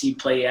 10th seed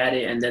play at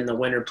it, and then the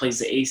winner plays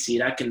the 8th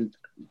seed,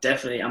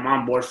 I'm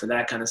on board for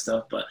that kind of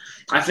stuff. But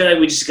I feel like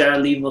we just gotta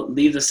leave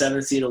the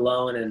 7th seed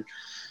alone and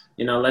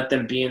let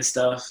them be and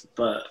stuff.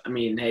 But I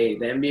mean, hey,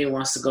 the NBA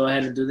wants to go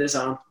ahead and do this.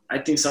 I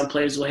think some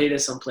players will hate it,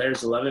 some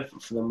players will love it.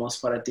 For the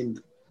most part, I think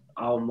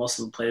most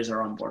of the players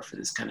are on board for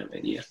this kind of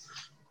idea.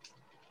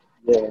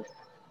 Yeah.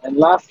 And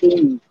last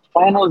thing,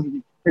 finals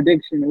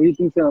prediction. Who do you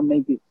think's gonna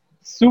make it?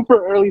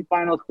 Super early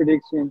finals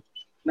prediction.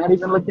 Not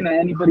even looking at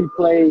anybody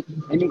play,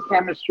 any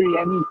chemistry,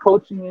 any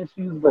coaching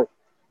issues, but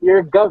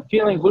your gut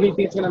feeling, who do you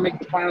think's going to make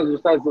the finals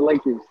besides the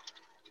Lakers?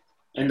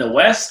 In the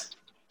West?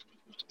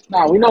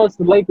 Nah, we know it's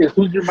the Lakers.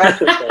 Who's your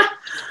matchup,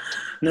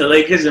 though? The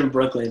Lakers in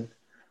Brooklyn.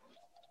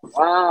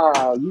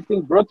 Wow. You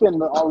think Brooklyn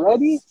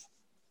already?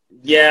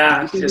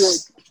 Yeah,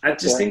 I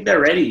just think they're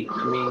ready.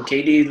 I mean,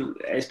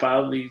 KD is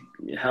probably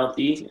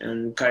healthy,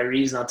 and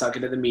Kyrie's not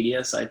talking to the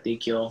media, so I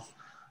think he'll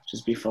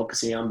just be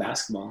focusing on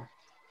basketball.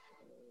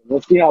 We'll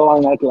see how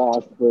long that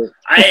lasts. But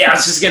I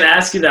was just going to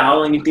ask you that. How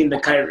long you think the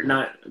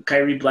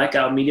Kyrie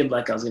blackout, media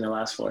blackout is going to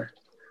last for?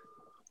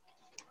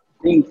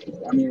 I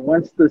mean,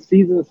 once the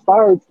season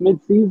starts,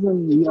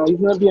 mid-season, he's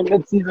going to be in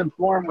mid-season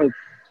form with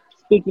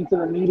speaking to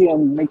the media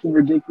and making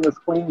ridiculous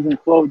claims and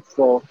quotes.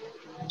 So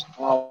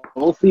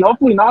we'll see.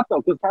 Hopefully not,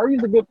 though, because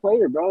Kyrie's a good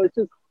player, bro. It's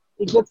just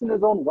he gets in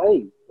his own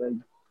way. Like,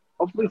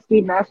 hopefully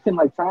Steve Nash can,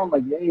 tell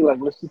him, hey,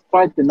 let's just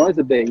quiet the noise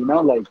a bit,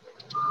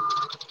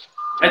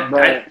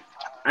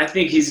 I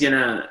think he's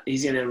gonna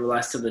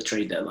last to the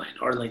trade deadline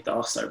or the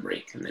All-Star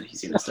break, and then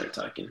he's gonna start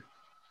talking.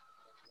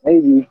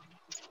 Maybe.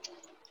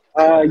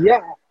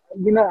 Yeah.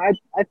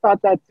 I thought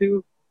that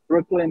too.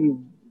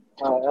 Brooklyn,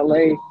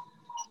 LA.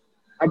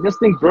 I just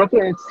think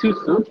Brooklyn, it's too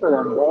soon for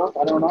them, bro.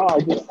 I don't know.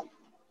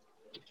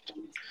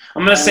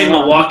 I'm gonna say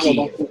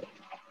Milwaukee.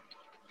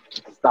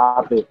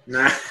 Stop it.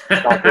 Nah.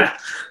 Stop it.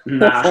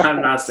 Nah,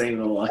 I'm not saying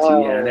Milwaukee.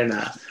 Yeah, they're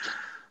not.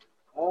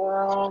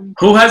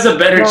 Who has a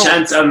better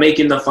chance of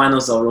making the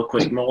finals, though, real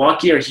quick?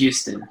 Milwaukee or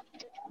Houston?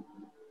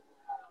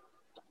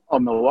 Oh,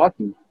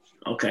 Milwaukee.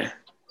 Okay.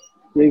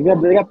 They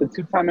got the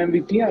 2-time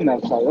MVP on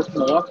that side. That's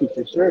Milwaukee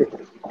for sure.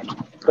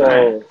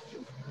 So,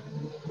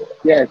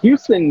 yeah,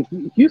 Houston's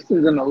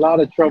in a lot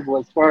of trouble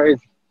as far as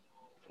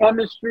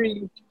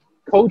chemistry,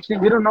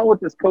 coaching. We don't know what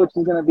this coach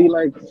is going to be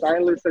like.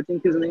 Silas, I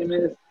think his name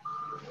is.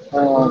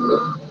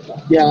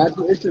 Yeah,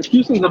 it's just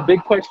Houston's a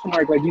big question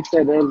mark, like you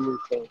said earlier.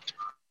 So,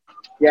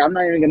 yeah, I'm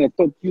not even going to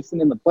put Houston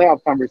in the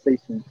playoff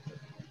conversation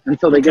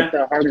until they get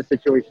the Harden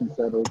situation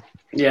settled.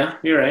 Yeah,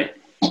 you're right.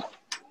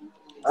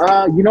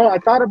 I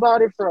thought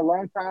about it for a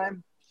long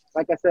time.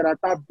 Like I said, I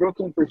thought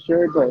Brooklyn for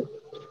sure, but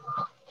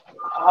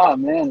oh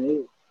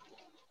man,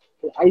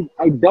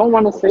 I don't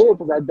want to say it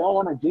because I don't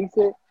want to jinx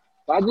it.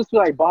 But I just feel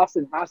like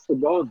Boston has to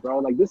go, bro.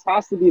 Like this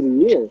has to be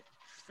the year.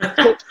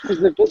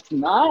 Because if it's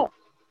not,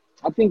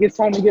 I think it's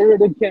time to get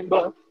rid of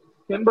Kemba.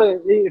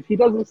 Kemba, if he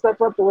doesn't step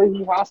up the way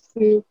he has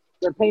to,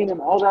 they're paying him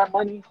all that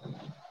money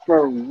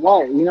for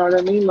what? You know what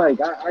I mean? Like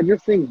I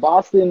just think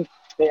Boston.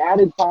 They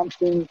added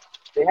Thompson.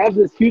 They have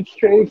this huge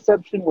trade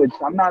exception, which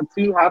I'm not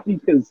too happy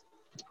because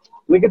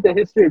look at the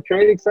history of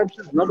trade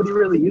exceptions. Nobody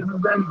really uses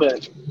them,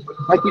 but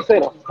like you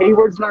said,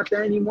 Hayward's not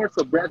there anymore,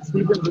 so Brad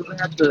Stevens doesn't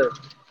have to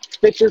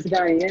stick this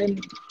guy in,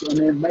 and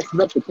it messes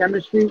up the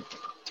chemistry.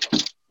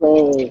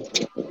 So,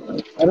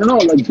 I don't know,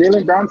 like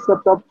Jaylen Brown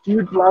stepped up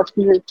huge last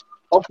year.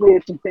 Hopefully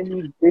it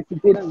continues. Jason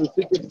Tatum's a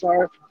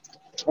superstar.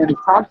 And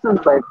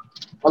Thompson's like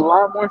a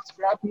lot more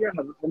scrappier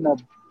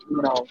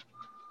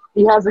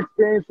he has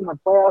experience in the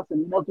playoffs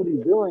and he knows what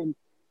he's doing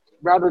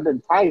rather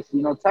than Tice.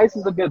 Tice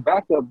is a good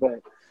backup,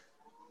 but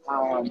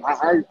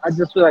I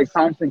just feel like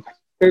Thompson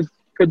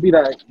could be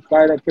that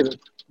guy that could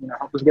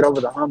help us get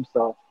over the hump.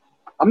 So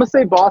I'm gonna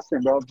say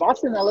Boston, bro. If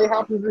Boston LA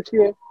happens this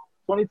year,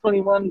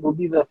 2021 will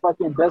be the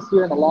fucking best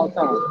year in a long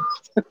time.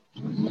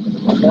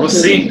 We'll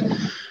see.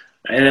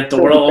 And if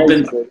the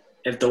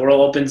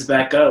world opens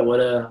back up, what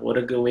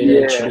a good way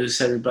to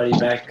introduce everybody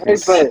back. Hey,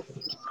 but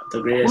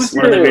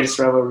one of the greatest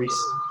rivalries.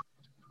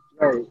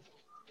 Right.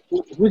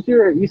 Who's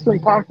your Eastern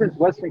Conference,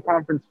 Western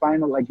Conference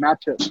final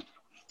matchup?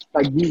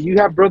 Like you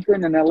have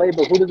Brooklyn and LA,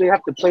 but who do they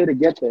have to play to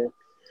get there?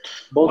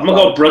 Both I'm gonna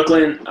go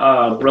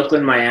sides.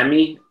 Brooklyn,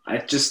 Miami. I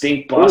just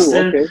think Ooh,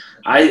 Boston.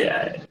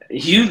 okay.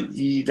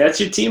 You that's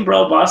your team,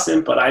 bro,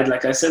 Boston. But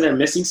like I said, they're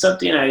missing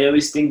something. I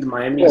always think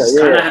Miami Yeah, just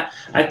kind yeah. of.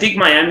 I think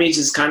Miami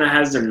just kind of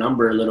has their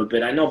number a little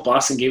bit. I know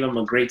Boston gave them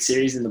a great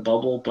series in the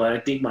bubble, but I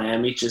think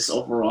Miami just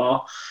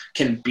overall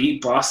can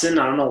beat Boston.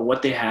 I don't know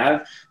what they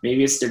have.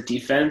 Maybe it's their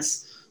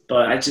defense.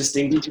 But I just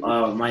think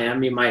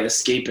Miami might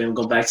escape and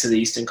go back to the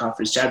Eastern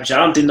Conference Championship. I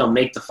don't think they'll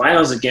make the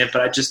finals again,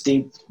 but I just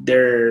think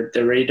they're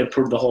ready to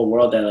prove the whole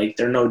world that like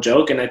they're no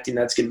joke, and I think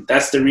that's good.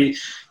 That's them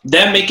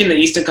making the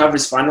Eastern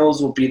Conference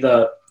Finals will be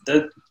the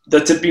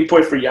tipping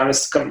point for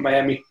Giannis to come to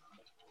Miami.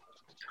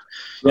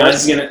 Yep.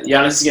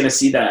 Giannis is gonna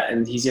see that,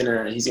 and he's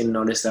gonna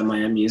notice that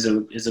Miami is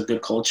a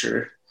good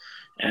culture,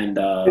 and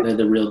they're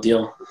the real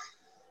deal.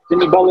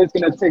 Jimmy Butler's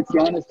gonna text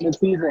Giannis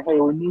mid-season. Hey,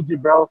 we need you,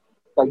 bro.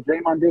 Like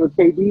Draymond did with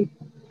KD.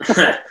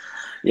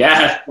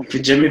 Yeah,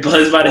 Jimmy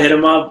Butler's about to hit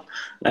him up.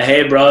 Like,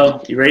 hey, bro,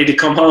 you ready to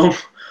come home?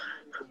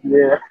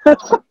 Yeah.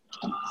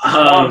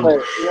 Um,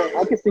 Yeah,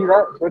 I can see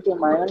that. Brooklyn,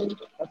 Miami.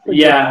 That's a good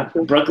yeah,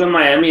 matchup. Brooklyn,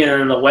 Miami,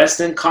 and in the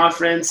Western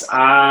Conference,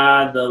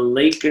 the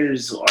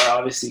Lakers are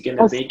obviously going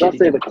to make Don't it.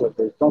 say the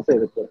Clippers. Don't say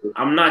the Clippers.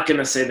 I'm not going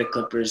to say the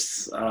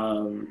Clippers.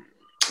 I'm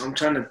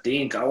trying to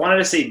think. I wanted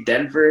to say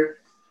Denver,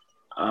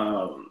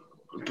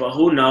 but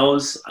who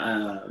knows?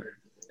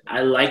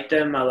 I like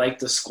them. I like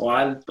the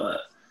squad, but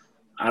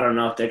I don't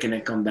know if they're going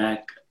to come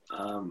back.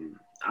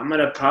 I'm going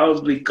to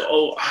probably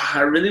go.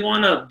 I really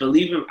want to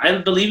believe in – I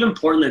believe in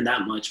Portland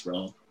that much,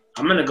 bro.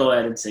 I'm going to go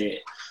ahead and say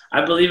it.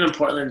 I believe in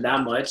Portland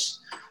that much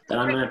that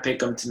I'm going to pick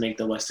them to make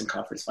the Western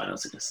Conference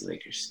Finals against the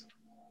Lakers.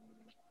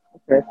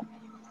 Okay.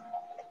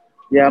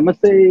 Yeah, I'm going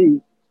to say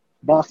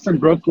Boston,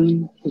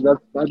 Brooklyn, because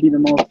that'd be the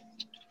most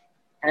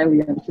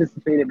highly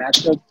anticipated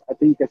matchup, I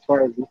think, as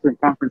far as Eastern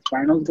Conference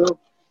Finals go.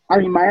 I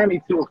mean,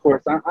 Miami, too, of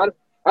course. I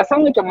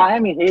sound like a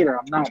Miami hater.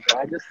 I'm not,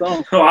 bro. I just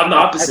don't. Oh, I'm the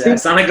opposite. I think,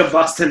 sound like a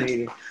Boston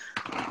hater.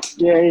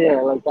 yeah.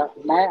 Like,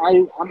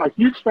 I'm a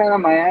huge fan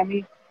of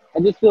Miami. I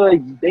just feel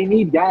like they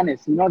need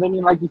Giannis. You know what I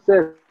mean? Like you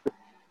said,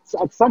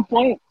 so at some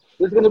point,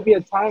 there's going to be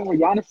a time where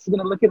Giannis is going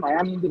to look at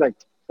Miami and be like,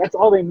 that's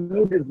all they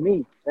need is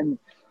me. And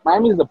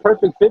Miami is the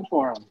perfect fit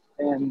for him.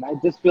 And I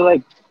just feel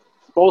like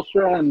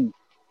Spoelstra and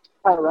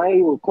Pat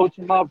Riley will coach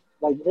him up.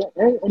 Like,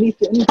 any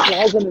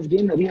flaws in his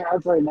game that he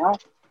has right now,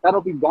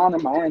 that'll be gone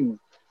in Miami.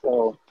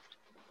 So,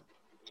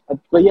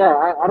 but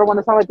yeah, I don't want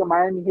to sound like a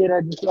Miami hater.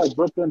 I just feel like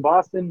Brooklyn,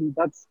 Boston,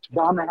 that's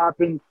bound to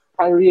happen.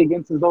 Kyrie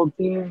against his old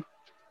team.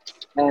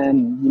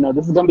 And,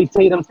 this is going to be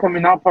Tatum's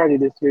coming out party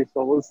this year,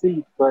 so we'll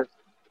see. But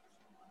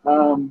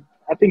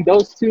I think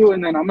those two,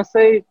 and then I'm going to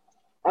say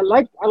I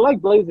like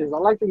Blazers. I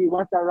like that you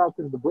went that route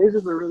because the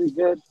Blazers are really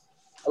good.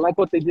 I like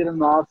what they did in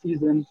the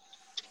offseason.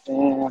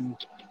 And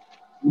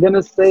I'm going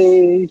to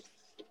say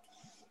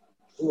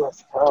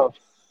that's tough.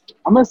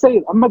 I'm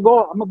gonna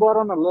go out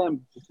on a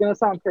limb. It's gonna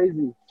sound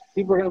crazy.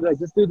 People are gonna be like,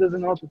 this dude doesn't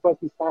know what the fuck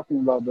he's talking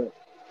about, but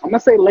I'm gonna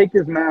say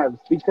Lakers Mavs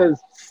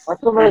because I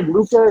feel like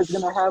Luka is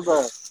gonna have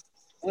a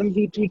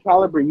MVP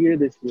caliber year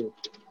this year.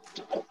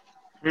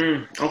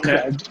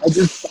 Okay. I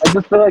just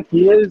feel like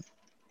he is,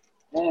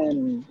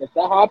 and if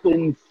that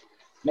happens,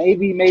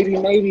 maybe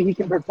he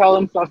can propel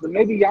himself, and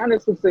maybe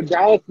Giannis looks at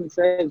Dallas and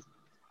says,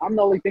 "I'm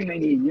the only thing they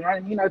need." You know what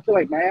I mean? I feel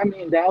like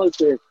Miami and Dallas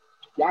are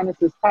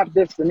Giannis' top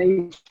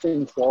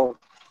destination, so.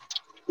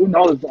 Who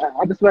knows?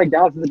 I just feel like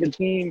Dallas is a good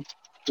team.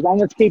 As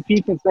long as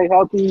KP can stay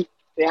healthy,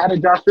 they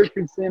added Josh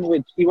Richardson,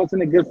 which he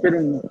wasn't a good fit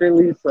in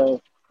Philly, so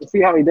we'll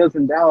see how he does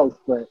in Dallas.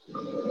 But,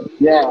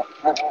 yeah,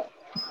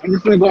 I'm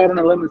just going to go out on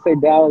a limb and say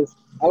Dallas.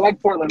 I like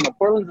Portland, but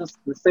Portland's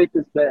the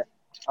safest bet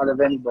out of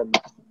anybody.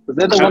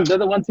 Because they're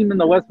the one team in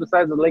the West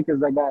besides the Lakers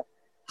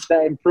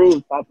that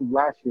improved off of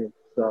last year.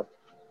 So.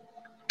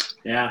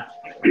 Yeah.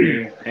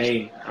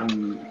 Hey,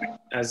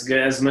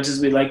 as much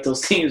as we like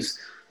those teams,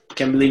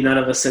 can't believe none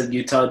of us said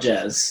Utah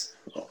Jazz.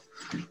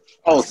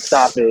 Oh,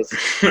 stop it.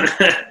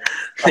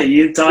 The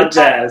Utah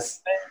Jazz.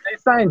 They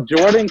signed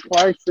Jordan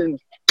Clarkson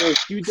for a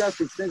huge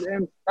ass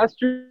extension. That's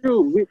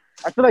true.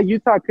 I feel like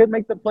Utah could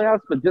make the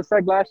playoffs, but just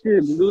like last year,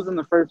 lose in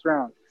the first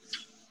round.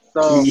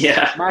 So,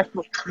 yeah. my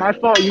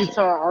fault,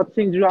 Utah. I'll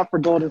change you out for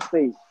Golden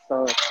State.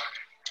 So,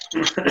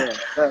 yeah,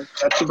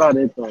 that's about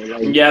it, though.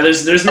 Like, yeah,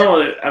 there's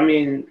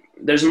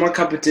more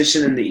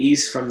competition in the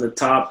East from the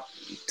top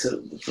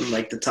from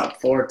like the top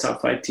 4,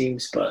 top 5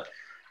 teams, but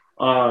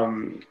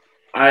the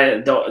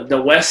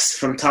West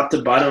from top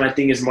to bottom I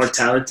think is more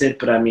talented.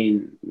 But I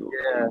mean,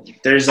 yeah,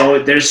 there's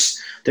a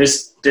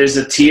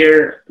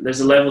tier, there's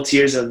a level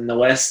tiers in the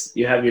West.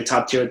 You have your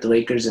top tier with the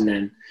Lakers, and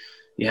then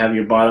you have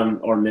your bottom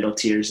or middle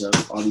tiers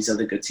of all these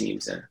other good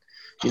teams. And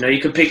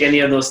you could pick any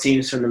of those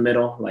teams from the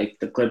middle, like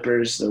the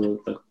Clippers, the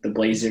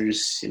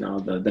Blazers,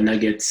 the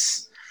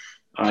Nuggets.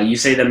 You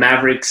say the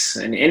Mavericks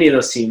and any of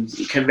those teams,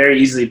 you can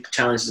very easily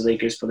challenge the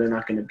Lakers, but they're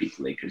not going to beat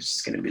the Lakers.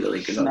 It's going to be the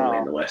Lakers all the way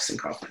in the Western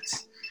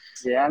Conference.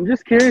 Yeah, I'm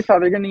just curious how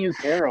they're going to use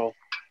Harrell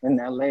in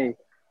LA.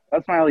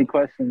 That's my only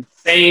question.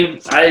 Same.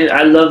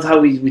 I love how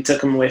we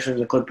took him away from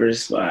the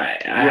Clippers, but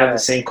I have the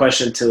same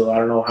question too. I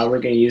don't know how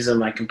we're going to use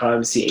him. I can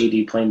probably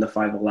see AD playing the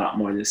 5 a lot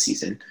more this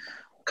season.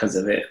 because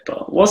of it.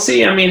 But we'll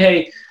see. I mean,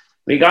 hey,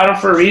 we got him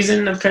for a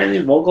reason. Apparently,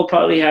 Vogel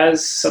probably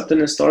has something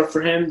in store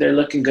for him. They're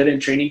looking good in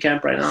training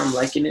camp right now. I'm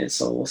liking it,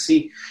 so we'll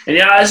see. And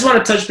yeah, I just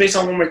want to touch base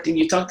on one more thing.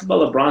 You talked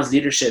about LeBron's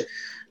leadership.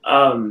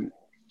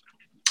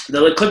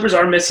 The Clippers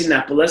are missing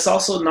that, but let's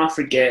also not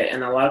forget,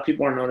 and a lot of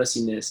people are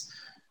noticing this.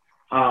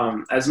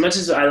 As much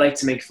as I like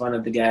to make fun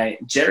of the guy,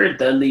 Jared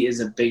Dudley is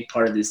a big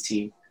part of this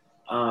team.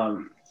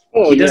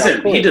 He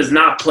does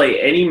not play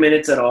any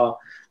minutes at all,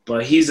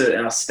 but he's an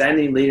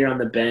outstanding leader on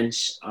the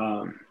bench.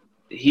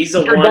 He's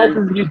the one.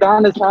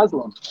 Udonis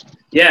Haslem.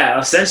 Yeah,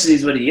 essentially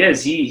is what he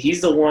is.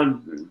 He's the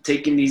one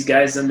taking these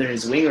guys under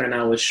his wing right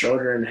now with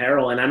Schroeder and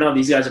Harrell. And I know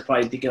these guys are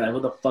probably thinking, like, who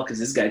the fuck is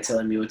this guy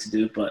telling me what to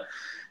do? But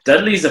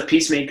Dudley's the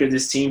peacemaker of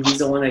this team. He's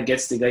the one that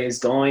gets the guys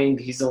going.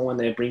 He's the one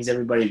that brings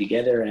everybody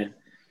together. And,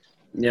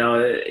 you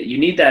know, you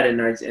need that in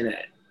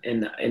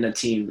a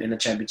team, in a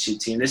championship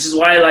team. This is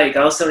why, like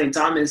I was telling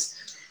Thomas,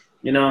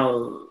 you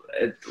know,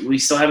 we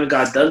still haven't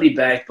got Dudley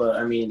back, but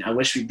I mean, I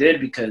wish we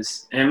did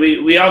and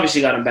we obviously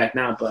got him back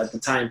now, but at the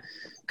time,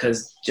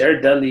 because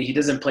Jared Dudley, he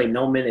doesn't play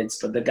no minutes,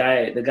 but the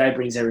guy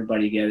brings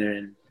everybody together,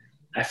 and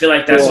I feel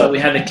like that's why we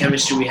have the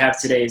chemistry we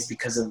have today is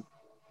because of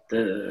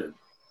the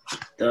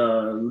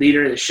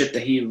leadership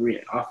that he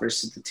offers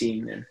to the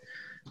team, and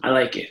I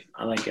like it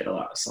a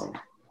lot. So.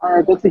 All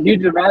right, that's a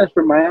huge advantage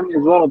for Miami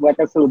as well. Like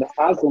I said, with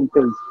Haslam,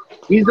 because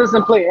he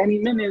doesn't play any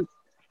minutes.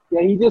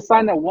 Yeah, he just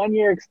signed a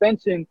 1-year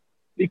extension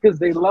because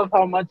they love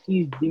how much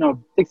he, you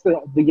know, takes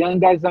the young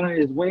guys under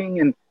his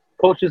wing and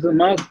coaches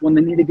them up when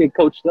they need to get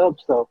coached up.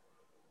 So,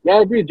 yeah,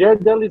 I agree.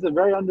 Jared Dudley's a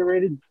very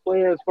underrated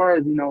player as far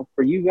as, you know,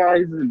 for you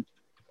guys. And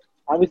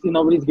obviously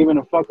nobody's giving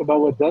a fuck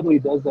about what Dudley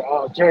does.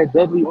 Oh, Jared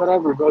Dudley,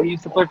 whatever, bro. He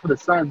used to play for the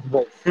Suns.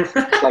 But,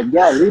 like,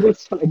 yeah,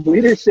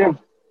 leadership,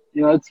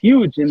 you know, it's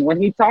huge. And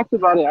when he talked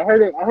about it, I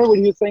heard what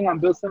he was saying on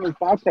Bill Simmons'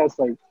 podcast.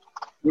 Like,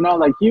 you know,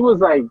 like he was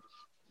like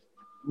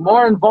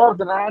more involved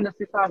than I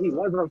honestly thought he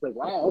was. I was like,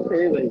 wow,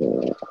 okay, like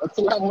that's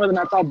a lot more than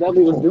I thought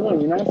Dudley was doing,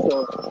 you know.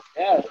 So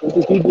yeah, it's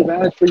a huge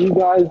advantage for you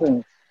guys,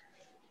 and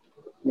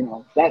you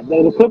know that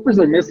the Clippers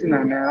are missing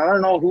that, man. I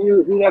don't know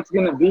who that's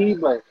gonna be,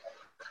 but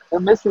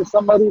they're missing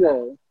somebody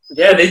to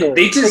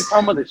they just take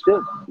home of the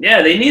ship.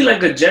 Yeah, they need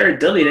like a Jared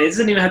Dudley. It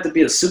doesn't even have to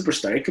be a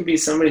superstar. It could be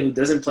somebody who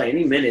doesn't play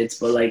any minutes,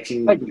 but like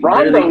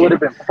Rondo would have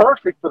been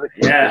perfect for the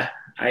Clippers. Yeah,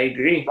 I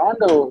agree.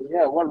 Rondo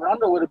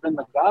would have been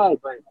the guy,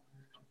 but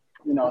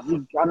you know,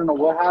 I don't know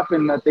what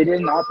happened that they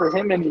didn't offer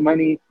him any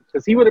money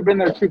because he would have been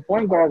their true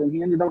point guard, and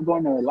he ended up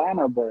going to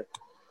Atlanta. But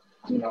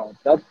you know,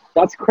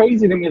 that's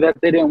crazy to me that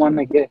they didn't want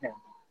to get him.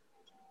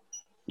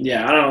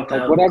 Yeah, I don't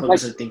know. Like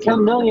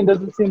 $10 million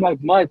doesn't seem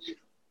like much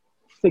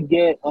to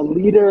get a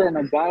leader and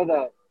a guy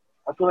that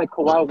I feel like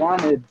Kawhi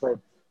wanted, but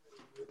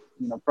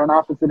you know, front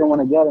office didn't want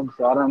to get him.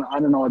 So I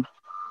don't know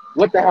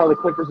what the hell the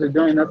Clippers are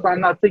doing. That's why I'm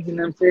not taking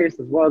them serious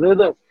as well. They're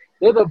the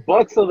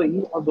Bucks of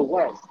the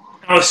West.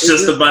 I was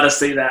just about to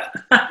say that.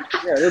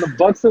 Yeah, they're the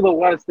Bucks of the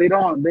West.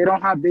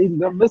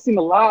 They're missing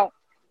a lot.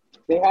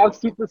 They have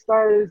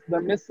superstars.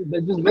 They're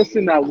just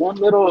missing that one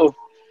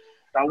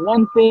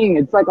thing.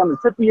 It's like on the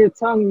tip of your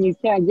tongue and you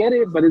can't get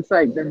it, but it's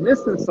like they're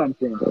missing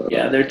something.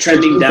 Yeah, they're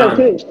trending down.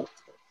 Okay.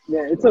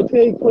 Yeah, it's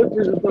okay,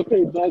 Clippers. It's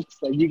okay, Bucks.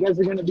 Like you guys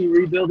are gonna be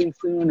rebuilding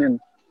soon, and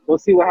we'll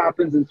see what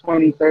happens in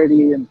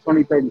 2030 and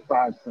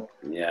 2035. So.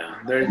 Yeah,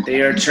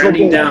 they are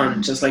trending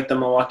down, just like the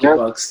Milwaukee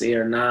Bucks. They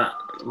are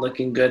not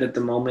looking good at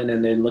the moment,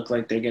 and they look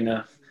like they're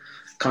gonna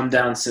come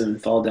down soon,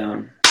 fall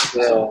down.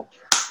 Yeah. So.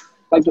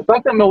 Like the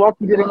fact that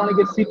Milwaukee didn't want to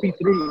get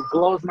CP3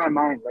 blows my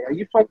mind. Like, are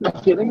you fucking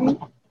kidding me?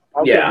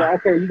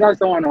 Okay, you guys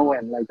don't want to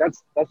win. Like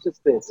that's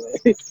just it.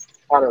 Right?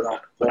 I don't know.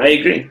 So, I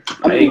agree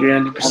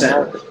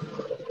 100%.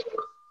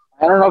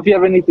 I don't know if you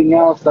have anything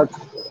else. That's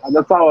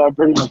all.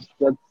 Pretty much.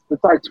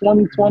 That's our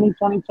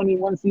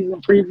 2020-2021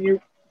 season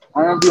preview.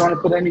 I don't know if you want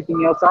to put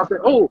anything else out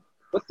there. Oh,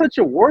 let's touch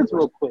awards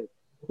real quick.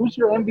 Who's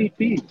your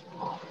MVP?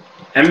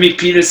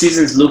 MVP this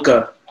season is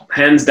Luka,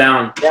 hands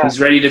down. Yeah. He's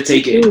ready to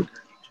take it.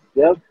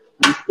 Yep,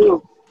 me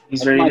too.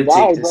 He's ready to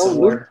take this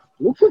award.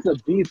 Luka's a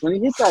beast. When he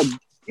hit that,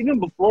 even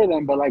before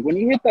then, but like when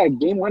he hit that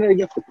game winner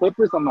against the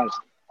Clippers, I'm like,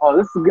 oh,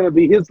 this is gonna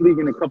be his league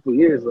in a couple of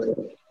years. Like,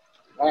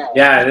 wow.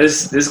 Yeah,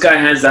 this guy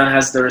hands down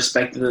has the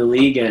respect of the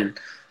league, and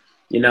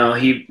you know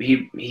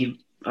he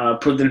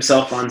proved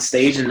himself on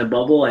stage in the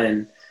bubble,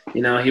 and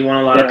you know he won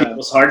a lot of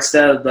people's hearts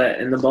in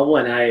the bubble.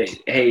 And I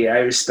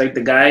respect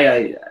the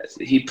guy.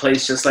 He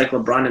plays just like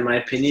LeBron in my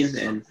opinion,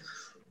 and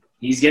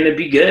he's gonna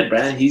be good,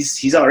 Brad.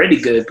 He's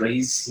already good, but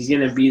he's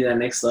gonna be that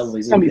next level.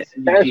 He's gonna be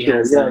MVP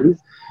hands down.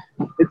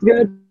 It's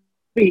gonna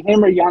be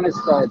him or Giannis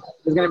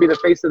is gonna be the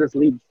face of this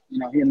league, you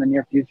know, in the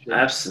near future.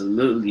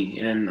 Absolutely,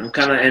 and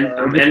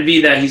I'm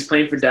envy that he's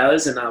playing for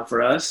Dallas and not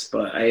for us.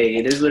 But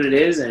it is what it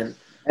is, and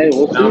hey,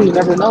 we'll see. You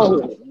never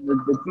know.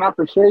 It's not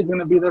for sure he's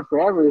gonna be there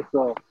forever.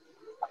 So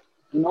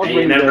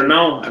you never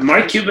know.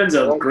 Mark Cuban's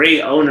a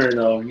great owner,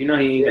 though. You know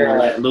he ain't gonna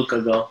let Luka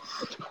go.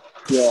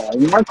 Yeah,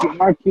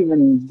 Mark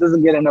Cuban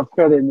doesn't get enough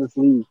credit in this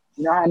league.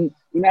 You know how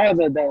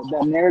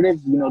that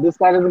narrative. You know, this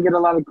guy doesn't get a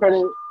lot of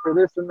credit for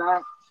this and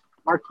that.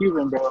 Mark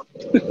Cuban, bro.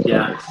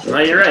 Yeah, no,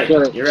 you're right.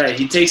 But, You're right.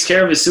 He takes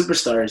care of his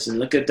superstars, and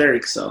look at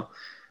Dirk. So,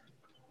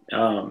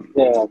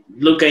 yeah.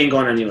 Luka ain't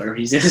going anywhere.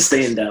 He's gonna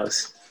stay in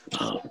Dallas.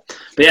 But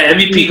yeah,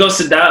 MVP goes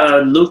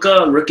to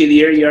Luka, Rookie of the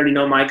Year. You already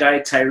know my guy,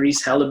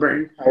 Tyrese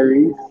Halliburton.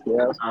 Tyrese,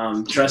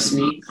 yeah. Trust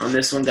me on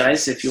this one,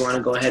 guys. If you want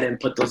to go ahead and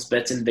put those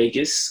bets in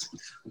Vegas,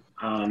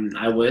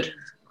 I would.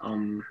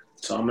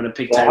 So I'm gonna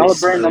pick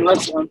Tyrese. Halliburton,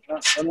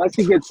 unless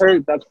he gets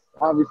hurt, that's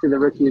obviously the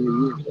Rookie of the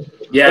Year.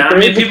 Yeah, I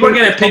mean, people are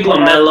gonna pick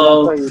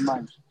LaMelo.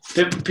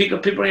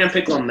 People are gonna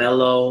pick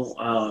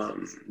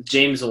LaMelo,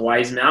 James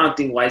Wiseman. I don't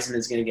think Wiseman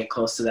is gonna get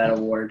close to that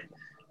award.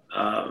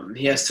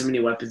 He has too many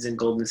weapons in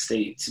Golden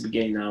State to be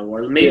getting that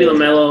award. Maybe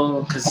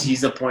LaMelo because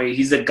he's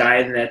the guy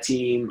in that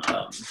team.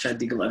 I'm trying to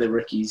think of other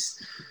rookies.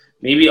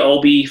 Maybe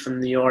Obi from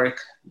New York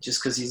just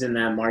because he's in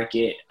that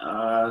market.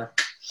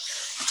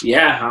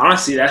 Yeah,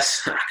 honestly, I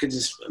could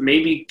just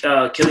maybe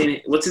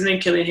Killian. What's his name?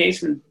 Killian Hayes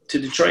to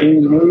Detroit.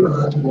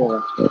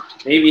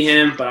 Maybe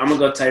him, but I'm gonna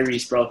go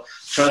Tyrese, bro.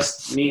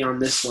 Trust me on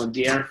this one.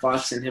 De'Aaron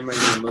Fox and him are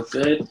gonna look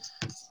good.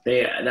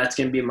 That's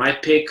gonna be my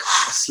pick,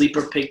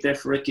 sleeper pick there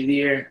for Rookie of the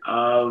Year.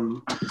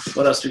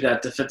 What else we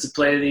got? Defensive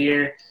Player of the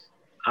Year.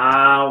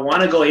 I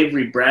want to go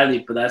Avery Bradley,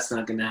 but that's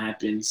not gonna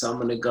happen. So I'm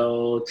gonna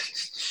go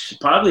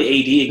probably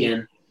AD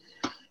again.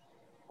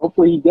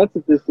 Hopefully he gets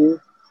it this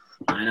year.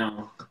 I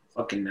know.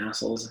 Fucking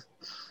assholes.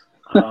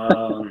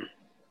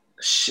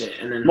 Shit.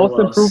 And then Most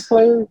improved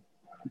player?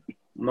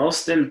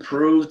 Most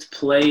improved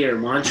player,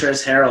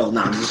 Montrezl Harrell.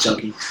 No, I'm just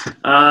joking.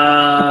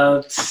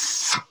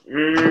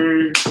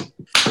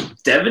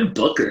 Devin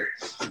Booker.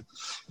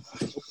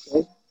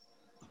 Okay.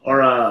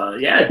 Or,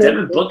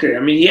 Devin Booker. I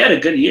mean, he had a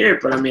good year,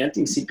 but, I mean, I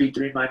think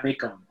CP3 might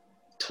make him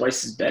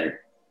twice as better.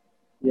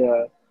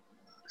 Yeah.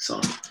 So.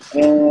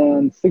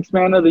 And Sixth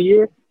Man of the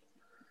Year?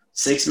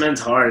 Six men's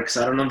hard because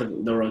I don't know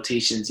the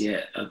rotations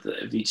yet of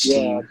each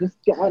team.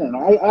 Yeah, I don't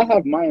know. I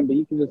have mine, but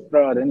you can just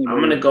throw out anybody. I'm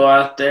gonna go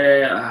out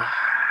there.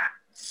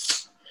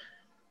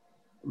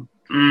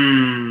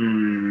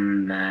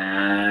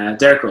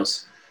 Derrick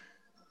Rose.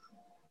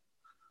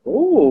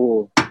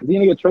 Oh, is he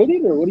gonna get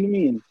traded, or what do you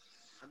mean?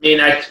 I mean,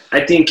 I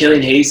think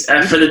Killian Hayes.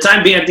 For the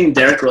time being, I think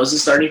Derrick Rose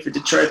is starting for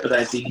Detroit, but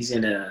I think he's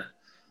gonna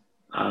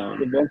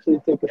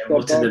eventually take a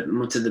step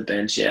move to the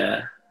bench.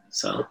 Yeah,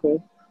 so.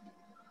 Okay.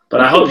 But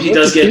I hope he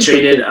does get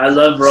traded. I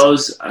love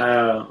Rose.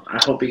 I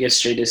hope he gets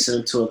traded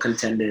soon to a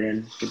contender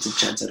and gets a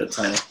chance at a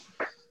title.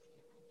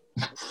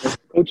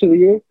 Coach of the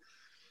Year?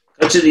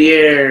 Coach of the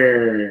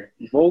Year.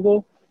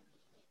 Vogel?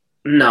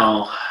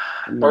 No.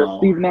 Or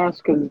Steve Nash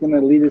because he's going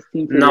to lead his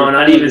team. No,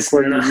 not even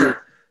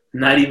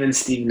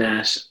Steve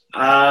Nash.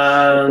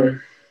 Ty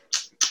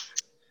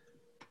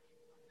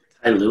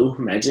Lue,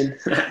 imagine.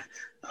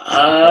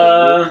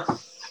 I'm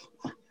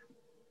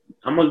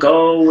going to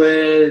go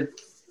with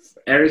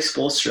Eric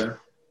Spoelstra.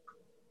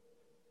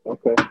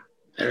 Okay.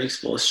 Eric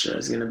Spoelstra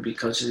is going to be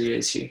Coach of the Year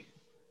this year.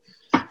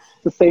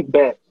 It's a safe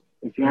bet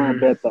if you want to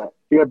bet that.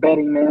 If you're a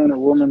betting man or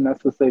woman,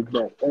 that's a safe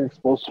bet. Eric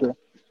Spoelstra.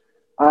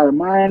 All right,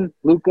 mine,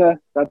 Luka.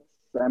 It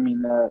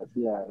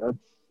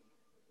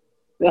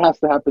has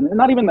to happen. And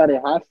not even that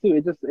it has to.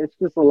 It's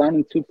just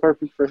aligning too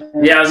perfect for him.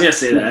 Yeah, I was going to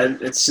say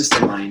that. It's just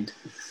aligned.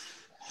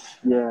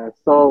 Yeah,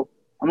 so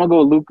I'm going to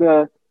go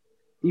Luka.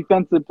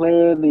 Defensive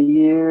Player of the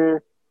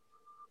Year.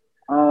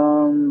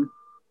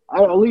 I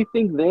only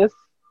think this.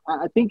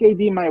 I think AD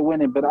might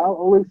win it, but I'll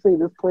always say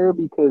this player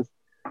because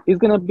he's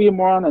gonna be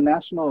more on a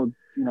national,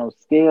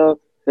 scale.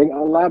 A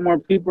lot more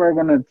people are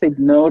gonna take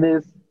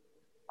notice.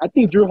 I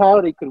think Drew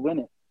Holiday could win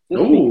it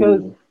just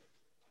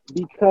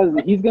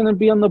because he's gonna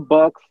be on the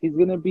Bucks. He's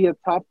gonna be a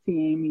top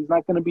team. He's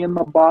not gonna be in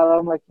the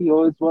bottom like he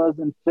always was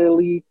in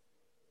Philly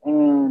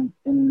and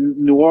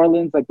in New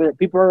Orleans. Like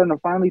people are gonna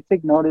finally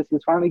take notice.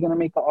 He's finally gonna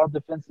make an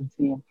all-defensive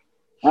team.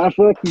 And I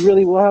feel like he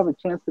really will have a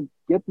chance to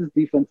get this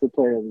Defensive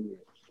Player of the Year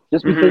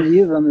just because he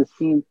is on this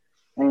team,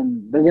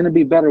 and they're going to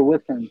be better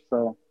with him.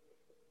 So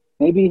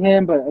maybe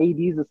him, but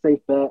AD's a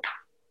safe bet.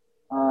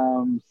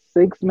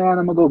 Sixth man,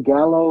 I'm going to go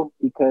Gallo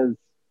because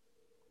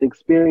the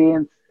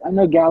experience. I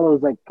know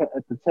Gallo's like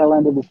at the tail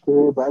end of his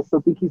career, but I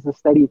still think he's a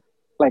steady,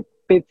 like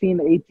 15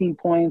 to 18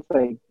 points,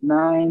 like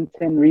 9,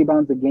 10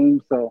 rebounds a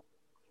game. So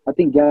I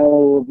think Gallo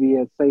will be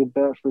a safe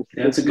bet for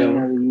Sixth Man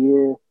of the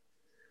Year.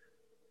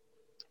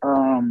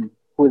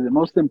 Who is it?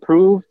 Most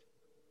improved?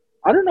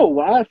 I don't know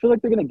why. I feel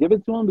like they're going to give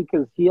it to him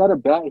because he had a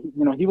bad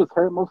 – he was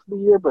hurt most of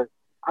the year, but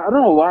I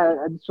don't know why.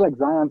 I just feel like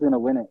Zion's going to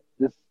win it.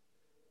 Just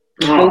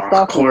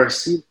of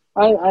course.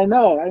 I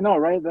know,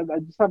 right? I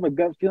just have a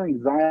gut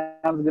feeling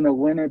Zion's going to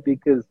win it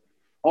because,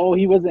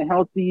 he wasn't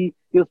healthy.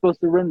 He was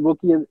supposed to win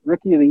Rookie of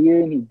the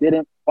Year, and he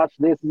didn't. Watch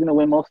this. He's going to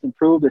win Most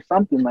Improved or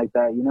something like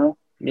that,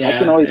 Yeah, I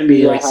can always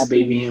NBA likes to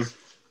baby him.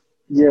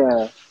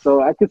 Yeah,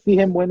 so I could see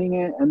him winning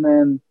it, and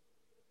then –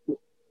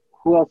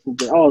 who else is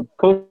there? Oh,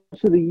 Coach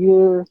of the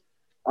Year.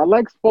 I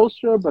like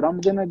Spoelstra, but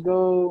I'm gonna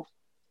go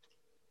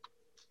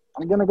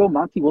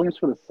Monty Williams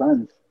for the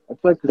Suns. I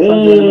feel like the Suns are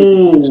gonna make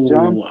a huge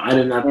jump. I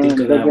did not think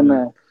of that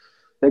one.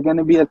 They're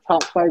gonna be a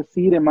top 5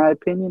 seed in my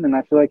opinion, and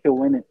I feel like he'll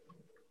win it.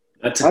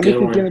 That's a good Obviously,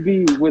 it's one. going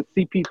to be with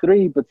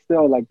CP3, but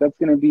still, like, that's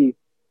going to be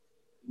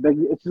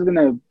it's just going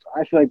to –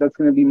 I feel like that's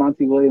going to be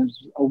Monty Williams'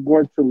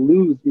 award to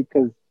lose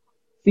because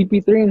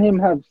CP3 and him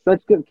have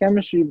such good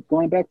chemistry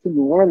going back to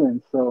New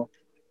Orleans. So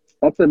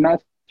that's a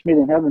match made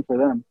in heaven for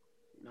them.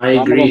 I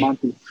So I'm going to go agree.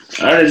 Monty.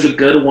 That is a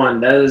good one.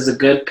 That is a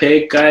good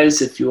pick,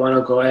 guys. If you want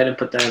to go ahead and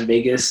put that in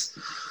Vegas,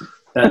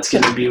 that's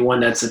going to be one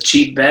that's a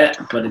cheap bet,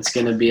 but it's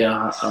going to be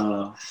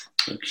a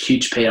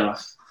huge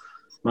payoff.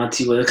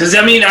 Monty Williams. Because,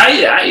 I mean,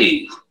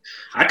 I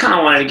kind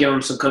of wanted to give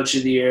him some Coach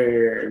of the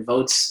Year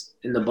votes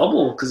in the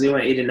bubble because they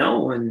went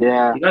 8-0, and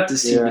Yeah. you got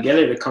this team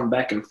together to come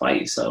back and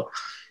fight. So,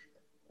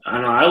 I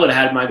don't know. I would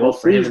have had my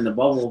vote for him in the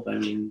bubble. But I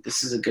mean,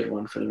 this is a good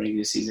one for the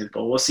regular season.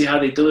 But we'll see how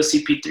they do with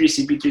CP3.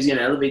 CP3 is going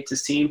to elevate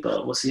this team,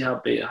 but we'll see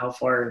how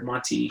far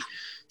Monty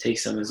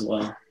takes them as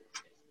well.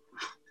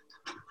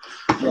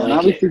 Yeah, and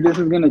obviously this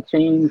is going to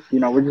change. You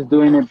know, we're just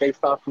doing it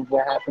based off of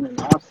what happened in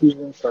the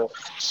offseason. So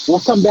we'll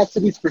come back to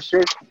these for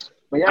sure.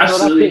 But yeah,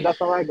 absolutely. No,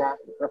 that's all I got.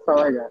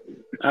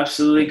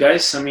 Absolutely,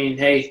 guys. I mean,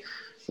 hey,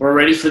 we're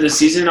ready for the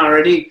season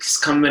already. It's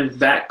coming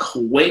back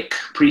quick.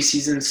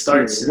 Preseason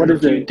starts in a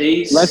few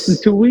days. Less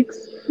than 2 weeks?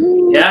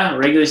 Yeah,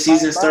 regular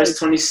season starts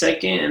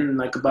 22nd in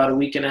like about a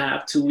week and a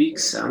half, 2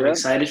 weeks. I'm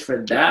excited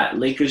for that.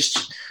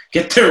 Lakers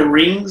get their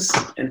rings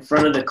in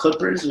front of the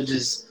Clippers, which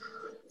is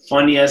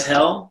funny as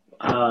hell.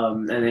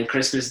 And then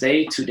Christmas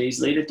Day, 2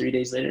 days later, 3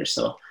 days later.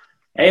 So,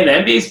 hey, the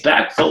NBA's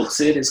back, folks.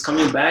 It is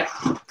coming back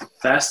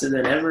faster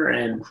than ever,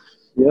 and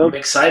I'm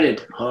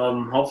excited.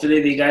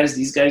 Hopefully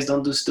these guys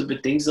don't do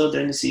stupid things though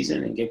during the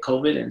season and get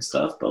COVID and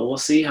stuff. But we'll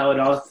see how it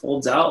all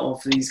folds out.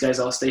 Hopefully these guys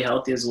all stay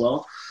healthy as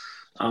well.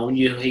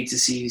 You hate to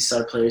see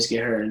star players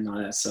get hurt and all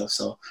that stuff.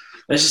 So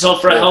let's just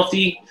hope for a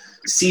healthy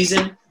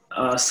season,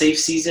 safe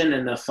season,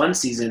 and a fun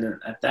season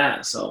at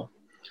that. So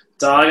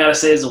that's all I gotta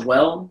say as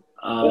well.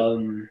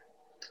 And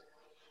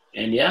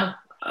yeah,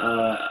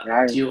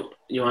 do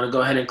you want to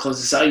go ahead and close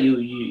this out?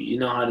 You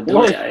know how to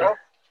do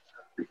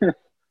it.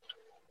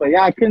 But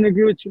yeah, I couldn't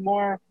agree with you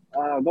more.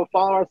 Go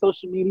follow our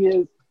social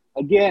medias.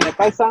 Again, if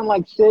I sound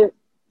like shit,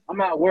 I'm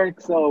at work,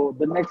 so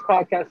the next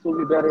podcast will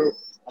be better.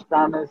 I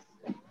promise.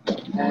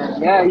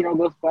 And yeah,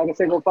 like I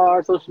said, go follow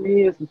our social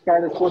media.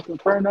 Subscribe to Sports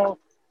Inferno.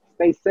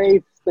 Stay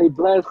safe. Stay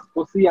blessed.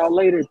 We'll see y'all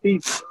later.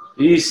 Peace.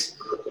 Peace.